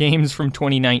Rodgers games from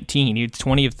 2019. He was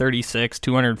 20 of 36,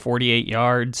 248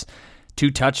 yards, 2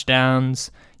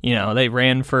 touchdowns. They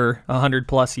ran for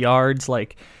 100-plus yards.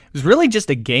 Like, it was really just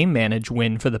a game manage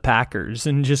win for the Packers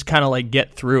and just kind of like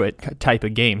get through it type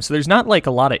of game. So there's not like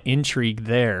a lot of intrigue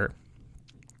there.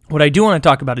 What I do want to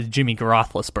talk about is Jimmy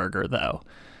Roethlisberger, though,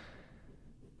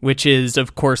 which is,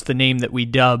 of course, the name that we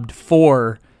dubbed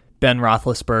for Ben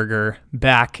Roethlisberger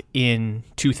back in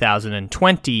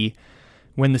 2020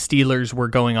 when the Steelers were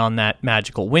going on that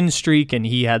magical win streak, and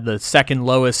he had the second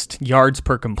lowest yards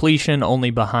per completion,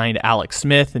 only behind Alex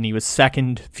Smith, and he was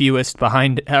second fewest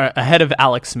ahead of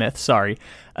Alex Smith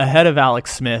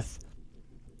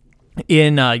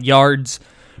in yards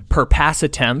per pass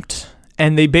attempt,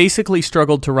 and they basically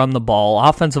struggled to run the ball.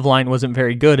 Offensive line wasn't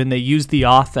very good, and they used the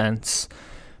offense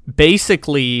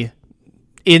basically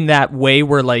in that way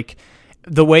where, like,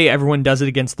 the way everyone does it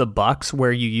against the Bucs,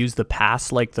 where you use the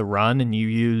pass like the run, and you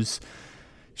use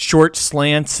short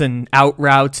slants and out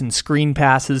routes and screen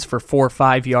passes for 4 or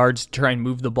 5 yards to try and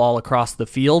move the ball across the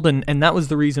field. And that was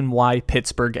the reason why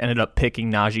Pittsburgh ended up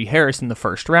picking Najee Harris in the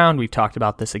first round. We've talked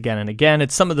about this again and again.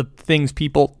 It's some of the things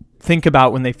people think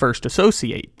about when they first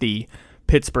associate the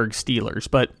Pittsburgh Steelers.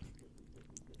 But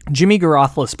Jimmy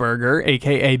Roethlisberger,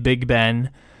 a.k.a. Big Ben,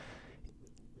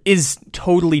 is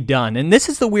totally done. And this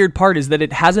is the weird part, is that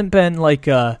it hasn't been like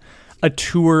a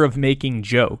tour of making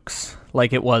jokes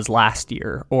like it was last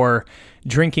year, or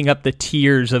drinking up the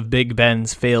tears of Big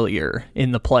Ben's failure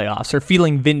in the playoffs, or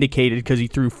feeling vindicated because he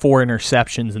threw 4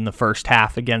 interceptions in the first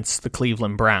half against the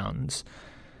Cleveland Browns.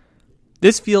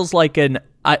 This feels like an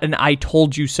I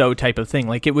told you so type of thing.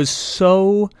 Like, it was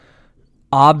so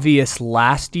obvious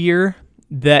last year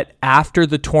that after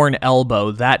the torn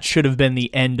elbow, that should have been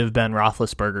the end of Ben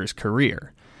Roethlisberger's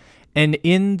career. And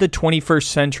in the 21st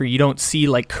century, you don't see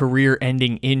like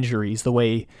career-ending injuries the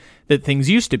way that things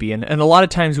used to be. And a lot of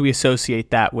times we associate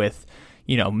that with,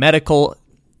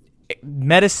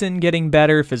 medicine getting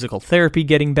better, physical therapy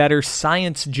getting better,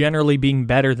 science generally being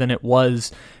better than it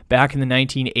was back in the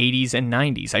 1980s and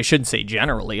 90s. I shouldn't say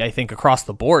generally. I think across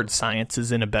the board, science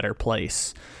is in a better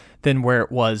place than where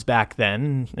it was back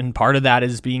then, and part of that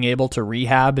is being able to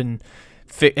rehab and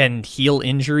heal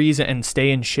injuries and stay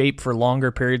in shape for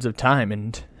longer periods of time.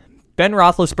 And Ben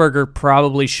Roethlisberger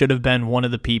probably should have been one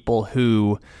of the people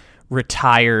who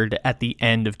retired at the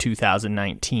end of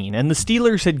 2019. And the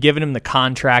Steelers had given him the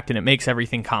contract, and it makes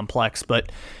everything complex,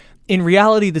 but in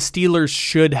reality, the Steelers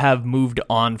should have moved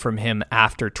on from him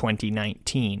after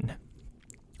 2019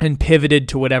 and pivoted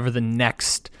to whatever the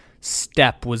next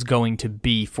step was going to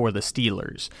be for the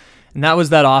Steelers. And that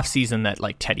was that offseason that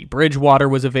like Teddy Bridgewater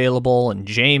was available, and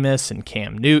Jameis and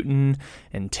Cam Newton,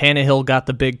 and Tannehill got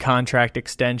the big contract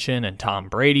extension, and Tom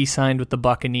Brady signed with the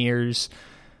Buccaneers.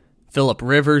 Phillip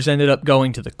Rivers ended up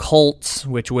going to the Colts,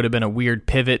 which would have been a weird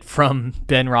pivot from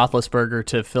Ben Roethlisberger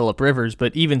to Phillip Rivers,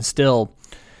 but even still,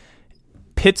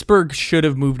 Pittsburgh should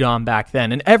have moved on back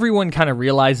then, and everyone kind of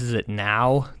realizes it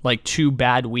now. Like 2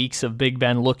 bad weeks of Big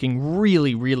Ben looking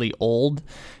really, really old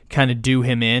kind of do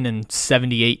him in, and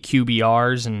 78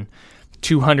 QBRs and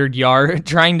 200 yards,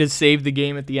 trying to save the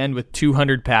game at the end with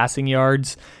 200 passing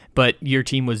yards, but your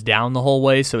team was down the whole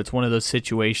way, so it's one of those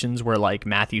situations where like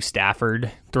Matthew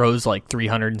Stafford throws like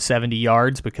 370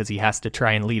 yards because he has to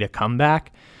try and lead a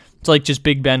comeback. It's like just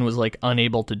Big Ben was like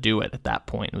unable to do it at that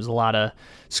point. It was a lot of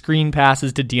screen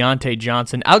passes to Deontay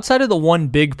Johnson. Outside of the one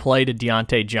big play to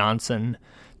Deontay Johnson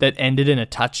that ended in a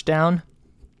touchdown,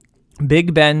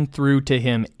 Big Ben threw to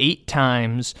him 8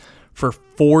 times for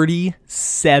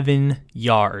 47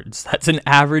 yards. That's an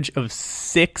average of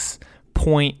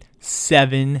 6.7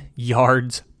 7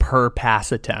 yards per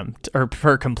pass attempt or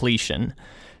per completion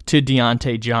to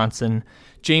Deontay Johnson.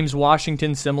 James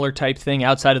Washington, similar type thing.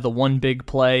 Outside of the one big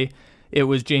play, it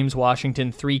was James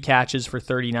Washington, 3 catches for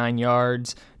 39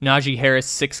 yards. Najee Harris,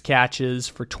 6 catches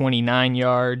for 29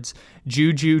 yards.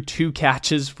 Juju, 2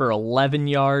 catches for 11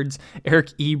 yards. Eric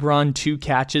Ebron, 2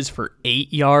 catches for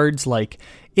 8 yards. Like,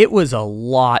 it was a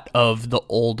lot of the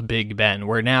old Big Ben,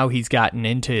 where now he's gotten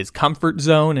into his comfort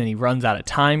zone and he runs out of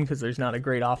time because there's not a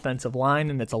great offensive line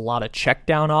and it's a lot of check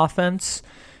down offense.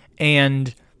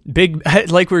 And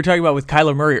like we were talking about with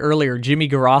Kyler Murray earlier, Jimmy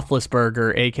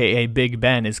Garoppolosberger, aka Big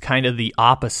Ben, is kind of the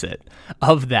opposite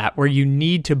of that, where you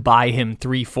need to buy him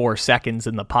 3-4 seconds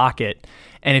in the pocket.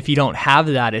 And if you don't have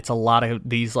that, it's a lot of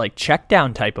these like check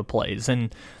down type of plays.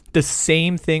 And the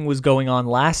same thing was going on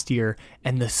last year,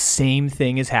 and the same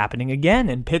thing is happening again.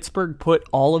 And Pittsburgh put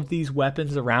all of these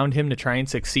weapons around him to try and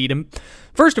succeed him.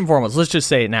 First and foremost, let's just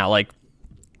say it now, like,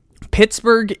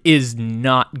 Pittsburgh is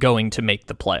not going to make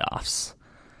the playoffs.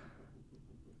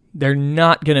 They're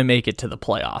not going to make it to the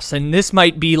playoffs. And this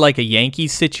might be like a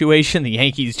Yankees situation. The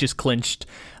Yankees just clinched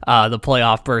the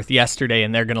playoff berth yesterday,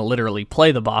 and they're going to literally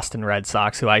play the Boston Red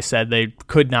Sox, who I said they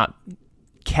could not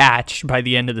catch by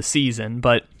the end of the season,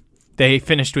 but they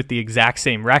finished with the exact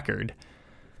same record.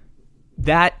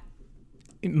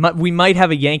 We might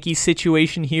have a Yankees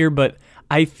situation here, but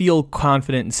I feel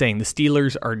confident in saying the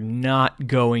Steelers are not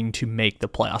going to make the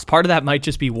playoffs. Part of that might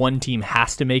just be one team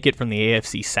has to make it from the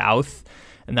AFC South,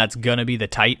 and that's going to be the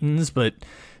Titans. But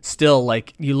still,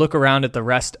 like, you look around at the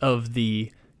rest of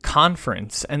the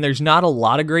conference, and there's not a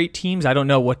lot of great teams. I don't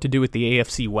know what to do with the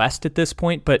AFC West at this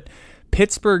point, but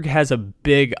Pittsburgh has a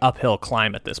big uphill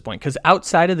climb at this point, because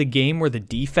outside of the game where the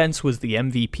defense was the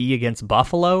MVP against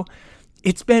Buffalo,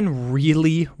 it's been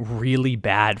really, really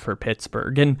bad for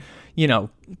Pittsburgh. And, you know,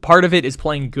 part of it is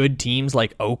playing good teams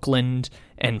like Oakland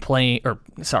and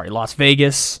Las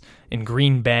Vegas and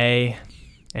Green Bay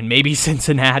and maybe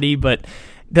Cincinnati, but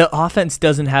the offense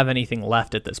doesn't have anything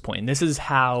left at this point. And this is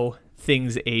how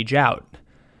things age out.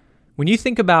 When you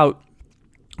think about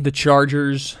the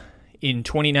Chargers in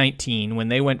 2019, when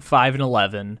they went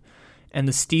 5-11, and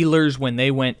the Steelers when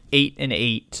they went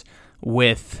 8-8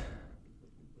 with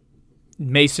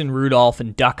Mason Rudolph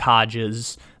and Duck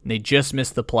Hodges, and they just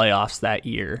missed the playoffs that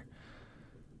year.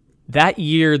 That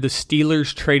year, the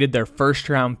Steelers traded their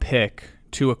first-round pick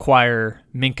to acquire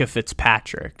Minkah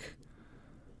Fitzpatrick.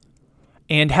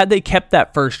 And had they kept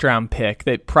that first-round pick,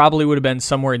 that probably would have been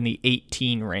somewhere in the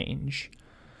 18 range.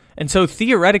 And so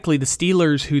theoretically, the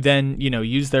Steelers, who then,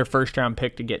 used their first-round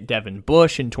pick to get Devin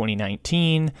Bush in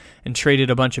 2019 and traded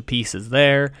a bunch of pieces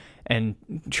there and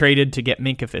traded to get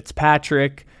Minkah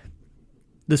Fitzpatrick,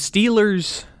 the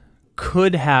Steelers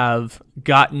could have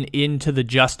gotten into the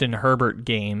Justin Herbert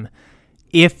game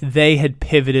if they had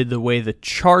pivoted the way the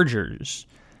Chargers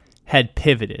had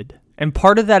pivoted. And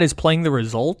part of that is playing the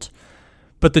result,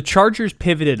 but the Chargers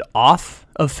pivoted off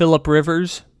of Phillip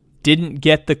Rivers, didn't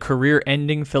get the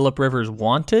career-ending Phillip Rivers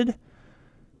wanted.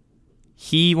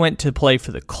 He went to play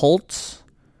for the Colts.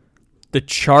 The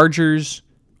Chargers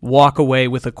walk away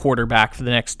with a quarterback for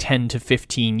the next 10 to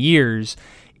 15 years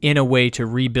in a way to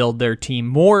rebuild their team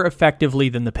more effectively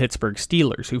than the Pittsburgh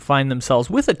Steelers, who find themselves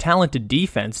with a talented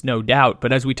defense, no doubt,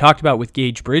 but as we talked about with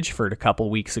Gage Bridgeford a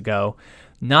couple weeks ago,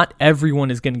 not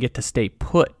everyone is going to get to stay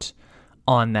put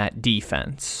on that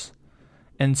defense.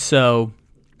 And so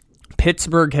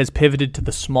Pittsburgh has pivoted to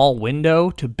the small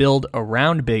window to build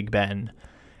around Big Ben,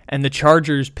 and the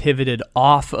Chargers pivoted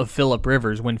off of Phillip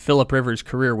Rivers when Phillip Rivers'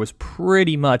 career was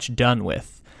pretty much done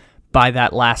with by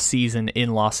that last season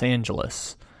in Los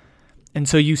Angeles. And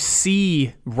so you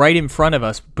see right in front of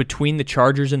us between the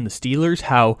Chargers and the Steelers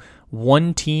how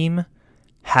one team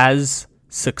has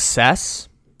success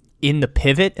in the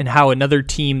pivot and how another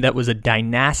team that was a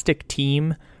dynastic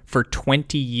team for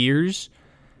 20 years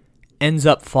ends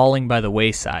up falling by the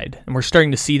wayside. And we're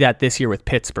starting to see that this year with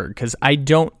Pittsburgh, because I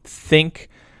don't think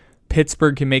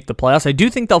Pittsburgh can make the playoffs. I do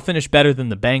think they'll finish better than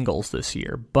the Bengals this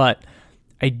year, but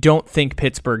I don't think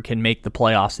Pittsburgh can make the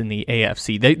playoffs in the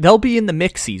AFC. They'll be in the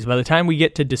mixies. By the time we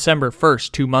get to December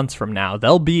 1st, 2 months from now,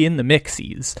 they'll be in the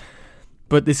mixies.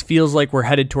 But this feels like we're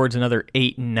headed towards another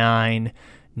 8-9,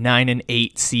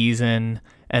 9-8 season,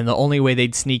 and the only way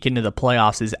they'd sneak into the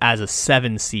playoffs is as a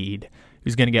 7 seed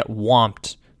who's going to get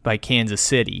whomped by Kansas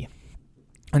City.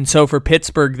 And so for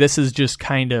Pittsburgh, this is just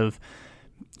kind of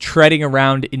treading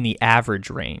around in the average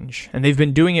range. And they've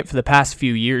been doing it for the past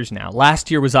few years now.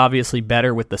 Last year was obviously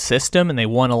better with the system, and they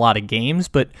won a lot of games,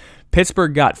 but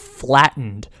Pittsburgh got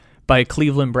flattened by a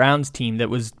Cleveland Browns team that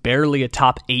was barely a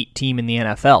top 8 team in the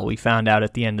NFL, we found out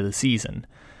at the end of the season.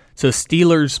 So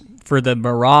Steelers for the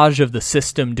mirage of the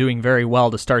system doing very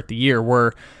well to start the year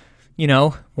were,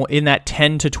 in that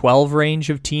 10 to 12 range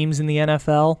of teams in the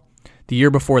NFL. The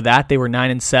year before that, they were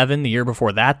 9-7. The year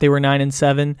before that, they were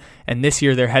 9-7. And this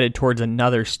year, they're headed towards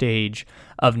another stage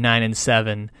of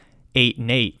 9-7,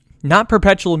 8-8. Not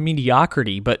perpetual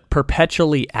mediocrity, but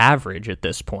perpetually average at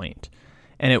this point.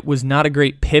 And it was not a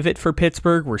great pivot for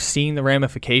Pittsburgh. We're seeing the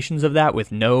ramifications of that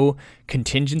with no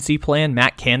contingency plan.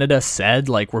 Matt Canada said,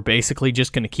 we're basically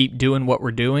just going to keep doing what we're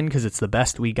doing because it's the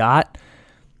best we got.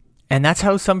 And that's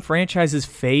how some franchises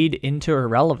fade into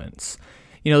irrelevance.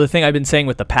 The thing I've been saying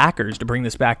with the Packers, to bring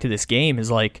this back to this game,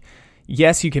 is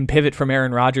yes, you can pivot from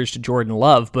Aaron Rodgers to Jordan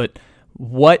Love, but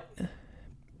what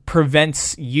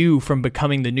prevents you from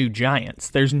becoming the new Giants?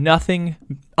 There's nothing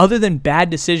other than bad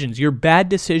decisions. You're bad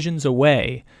decisions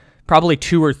away, probably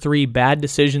 2 or 3 bad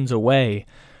decisions away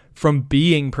from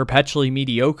being perpetually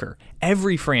mediocre.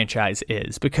 Every franchise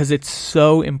is, because it's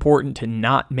so important to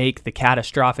not make the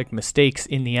catastrophic mistakes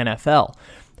in the NFL.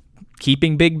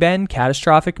 Keeping Big Ben,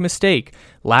 catastrophic mistake.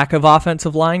 Lack of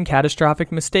offensive line,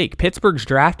 catastrophic mistake. Pittsburgh's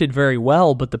drafted very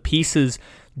well, but the pieces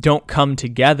don't come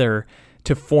together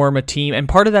to form a team. And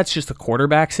part of that's just the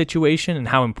quarterback situation and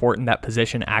how important that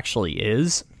position actually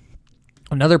is.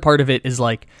 Another part of it is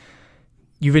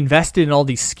you've invested in all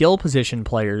these skill position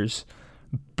players,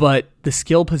 but the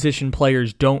skill position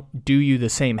players don't do you the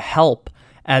same help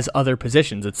as other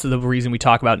positions. It's the reason we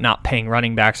talk about not paying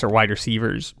running backs or wide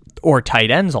receivers or tight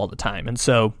ends all the time. And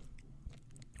so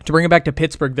to bring it back to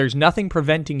Pittsburgh, there's nothing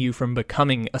preventing you from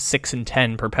becoming a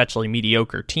 6-10 perpetually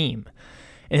mediocre team.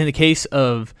 And in the case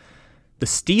of the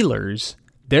Steelers,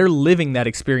 they're living that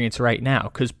experience right now,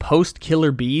 because post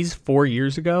Killer Bees 4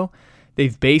 years ago,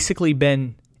 they've basically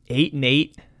been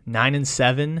 8-8,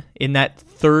 9-7 in that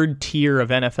third tier of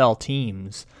NFL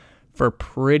teams for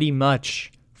pretty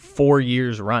much 4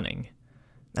 years running.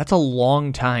 That's a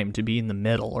long time to be in the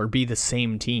middle or be the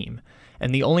same team.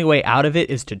 And the only way out of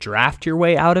it is to draft your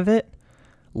way out of it,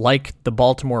 like the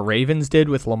Baltimore Ravens did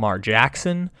with Lamar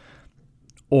Jackson,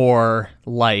 or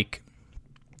like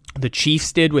the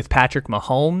Chiefs did with Patrick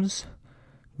Mahomes,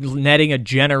 netting a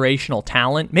generational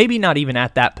talent, maybe not even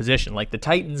at that position. Like the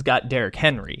Titans got Derrick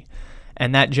Henry,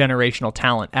 and that generational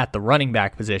talent at the running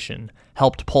back position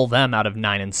helped pull them out of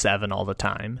 9-7 all the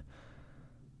time.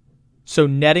 So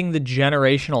netting the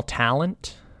generational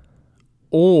talent,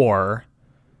 or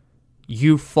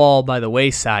you fall by the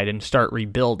wayside and start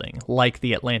rebuilding like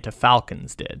the Atlanta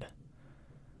Falcons did,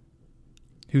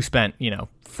 who spent,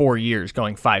 4 years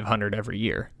going 500 every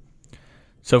year.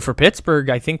 So for Pittsburgh,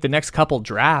 I think the next couple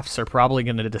drafts are probably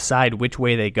going to decide which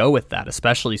way they go with that,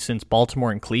 especially since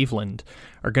Baltimore and Cleveland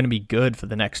are going to be good for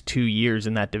the next 2 years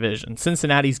in that division.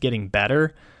 Cincinnati's getting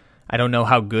better. I don't know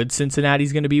how good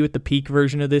Cincinnati's going to be with the peak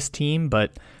version of this team,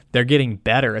 but they're getting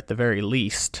better at the very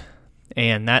least.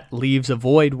 And that leaves a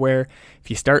void where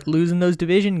if you start losing those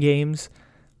division games,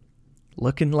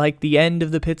 looking like the end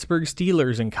of the Pittsburgh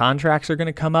Steelers, and contracts are going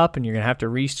to come up and you're going to have to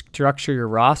restructure your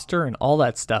roster, and all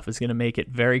that stuff is going to make it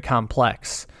very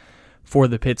complex for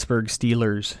the Pittsburgh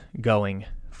Steelers going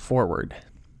forward.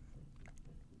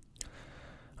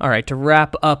 All right, to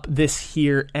wrap up this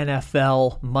here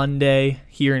NFL Monday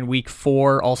here in Week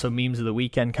 4, also Memes of the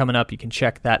Weekend coming up. You can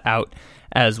check that out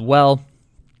as well.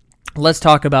 Let's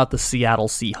talk about the Seattle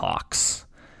Seahawks,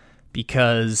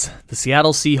 because the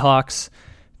Seattle Seahawks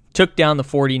took down the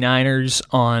 49ers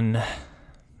on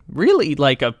really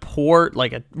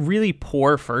a really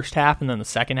poor first half, and then the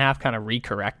second half kind of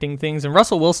recorrecting things. And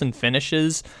Russell Wilson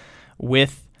finishes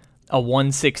with a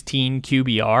 116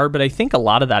 QBR, but I think a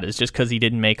lot of that is just because he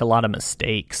didn't make a lot of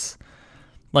mistakes.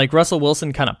 Like, Russell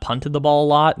Wilson kind of punted the ball a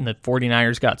lot, and the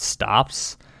 49ers got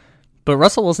stops. But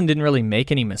Russell Wilson didn't really make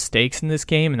any mistakes in this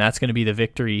game, and that's going to be the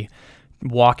victory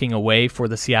walking away for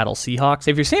the Seattle Seahawks.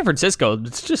 If you're San Francisco,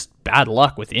 it's just bad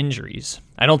luck with injuries.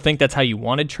 I don't think that's how you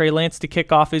wanted Trey Lance to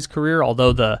kick off his career,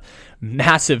 although the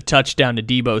massive touchdown to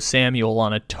Deebo Samuel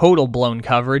on a total blown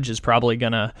coverage is probably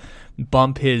going to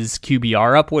bump his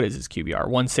QBR up. What is his QBR?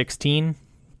 116?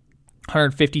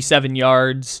 157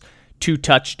 yards, 2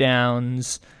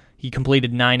 touchdowns. He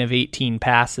completed 9 of 18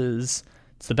 passes.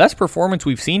 It's the best performance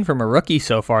we've seen from a rookie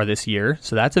so far this year,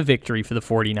 so that's a victory for the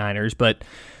 49ers, but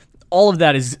all of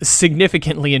that is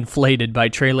significantly inflated by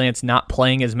Trey Lance not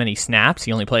playing as many snaps.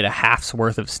 He only played a half's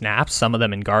worth of snaps, some of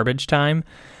them in garbage time.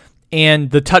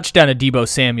 And the touchdown to Deebo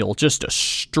Samuel, just a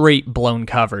straight blown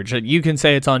coverage. You can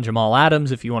say it's on Jamal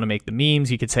Adams if you want to make the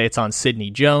memes. You could say it's on Sidney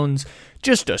Jones.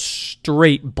 Just a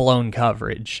straight blown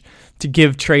coverage to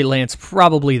give Trey Lance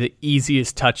probably the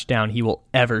easiest touchdown he will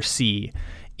ever see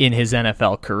in his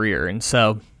NFL career. And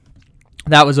so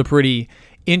that was a pretty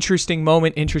interesting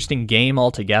moment, interesting game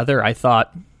altogether. I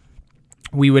thought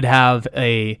we would have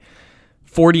a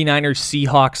 49ers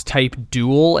Seahawks type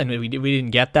duel, and we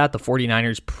didn't get that. The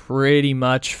 49ers pretty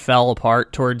much fell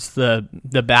apart towards the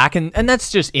back, and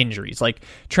that's just injuries. Like,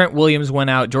 Trent Williams went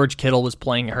out, George Kittle was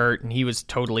playing hurt, and he was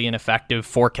totally ineffective.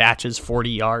 4 catches, 40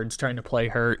 yards, trying to play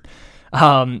hurt.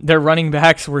 Their running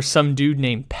backs were some dude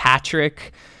named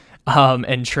Patrick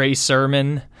and Trey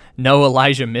Sermon. No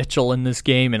Elijah Mitchell in this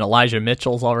game, and Elijah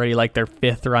Mitchell's already like their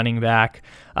 5th running back.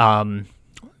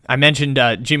 I mentioned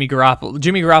Jimmy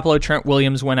Garoppolo, Trent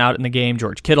Williams went out in the game.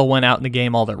 George Kittle went out in the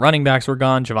game. All their running backs were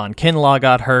gone. Javon Kinlaw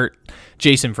got hurt.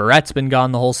 Jason Verrett's been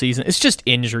gone the whole season. It's just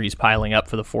injuries piling up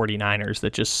for the 49ers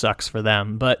that just sucks for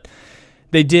them. But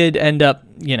they did end up,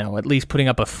 at least putting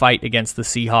up a fight against the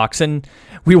Seahawks. And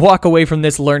we walk away from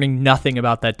this learning nothing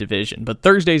about that division. But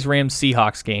Thursday's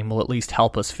Rams-Seahawks game will at least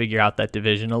help us figure out that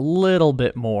division a little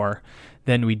bit more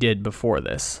than we did before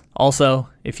this. Also,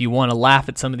 if you want to laugh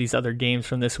at some of these other games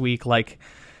from this week, like,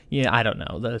 I don't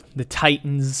know, the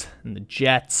Titans and the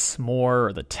Jets more,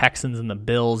 or the Texans and the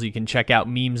Bills, you can check out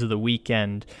Memes of the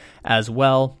Weekend as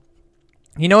well.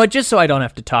 You know what, just so I don't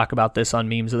have to talk about this on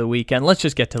Memes of the Weekend, let's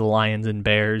just get to the Lions and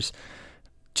Bears.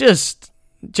 Just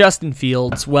Justin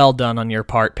Fields, well done on your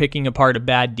part. Picking apart a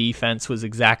bad defense was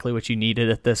exactly what you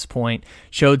needed at this point.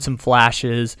 Showed some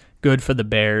flashes. Good for the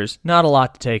Bears. Not a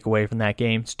lot to take away from that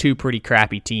game. It's 2 pretty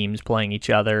crappy teams playing each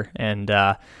other, and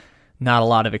not a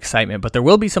lot of excitement. But there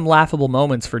will be some laughable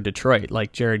moments for Detroit,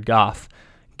 like Jared Goff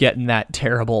getting that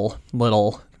terrible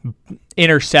little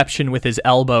interception with his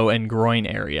elbow and groin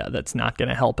area. That's not going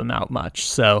to help him out much.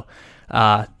 So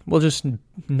we'll just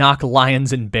knock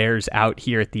Lions and Bears out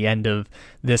here at the end of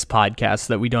this podcast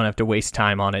so that we don't have to waste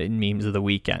time on it in Memes of the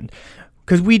Weekend.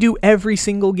 Because we do every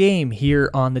single game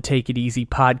here on the Take It Easy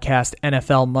podcast,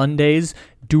 NFL Mondays,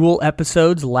 dual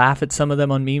episodes, laugh at some of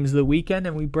them on Memes of the Weekend,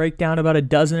 and we break down about a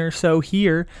dozen or so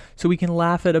here so we can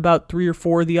laugh at about 3 or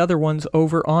 4 of the other ones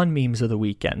over on Memes of the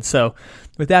Weekend. So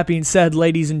with that being said,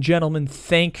 ladies and gentlemen,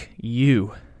 thank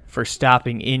you for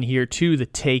stopping in here to the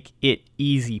Take It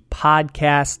Easy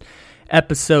podcast.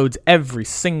 Episodes every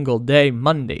single day,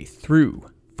 Monday through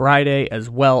Friday, as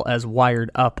well as Wired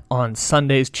Up on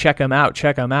Sundays. Check them out.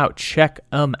 Leave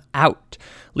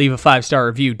a 5-star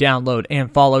review, download,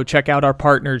 and follow. Check out our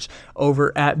partners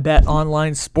over at Bet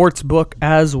Online Sportsbook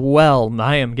as well.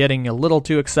 I am getting a little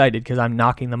too excited because I'm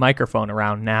knocking the microphone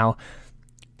around now.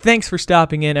 Thanks for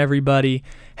stopping in, everybody.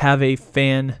 Have a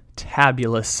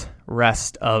fantabulous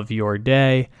rest of your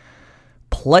day.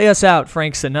 Play us out,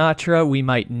 Frank Sinatra. We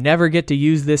might never get to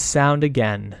use this sound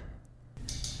again.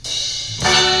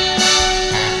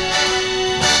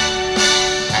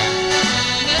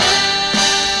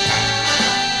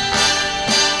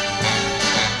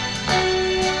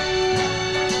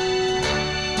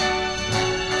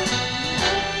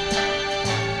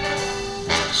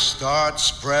 Start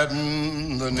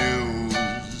spreading the news.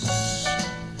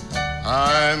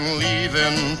 I'm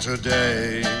leaving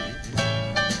today.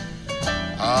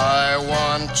 I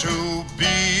want to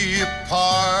be a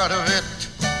part of it.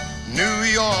 New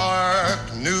York,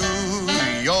 New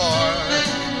York.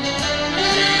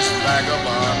 These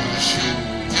vagabond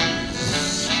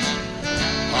shoes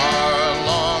are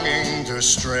longing to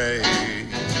stray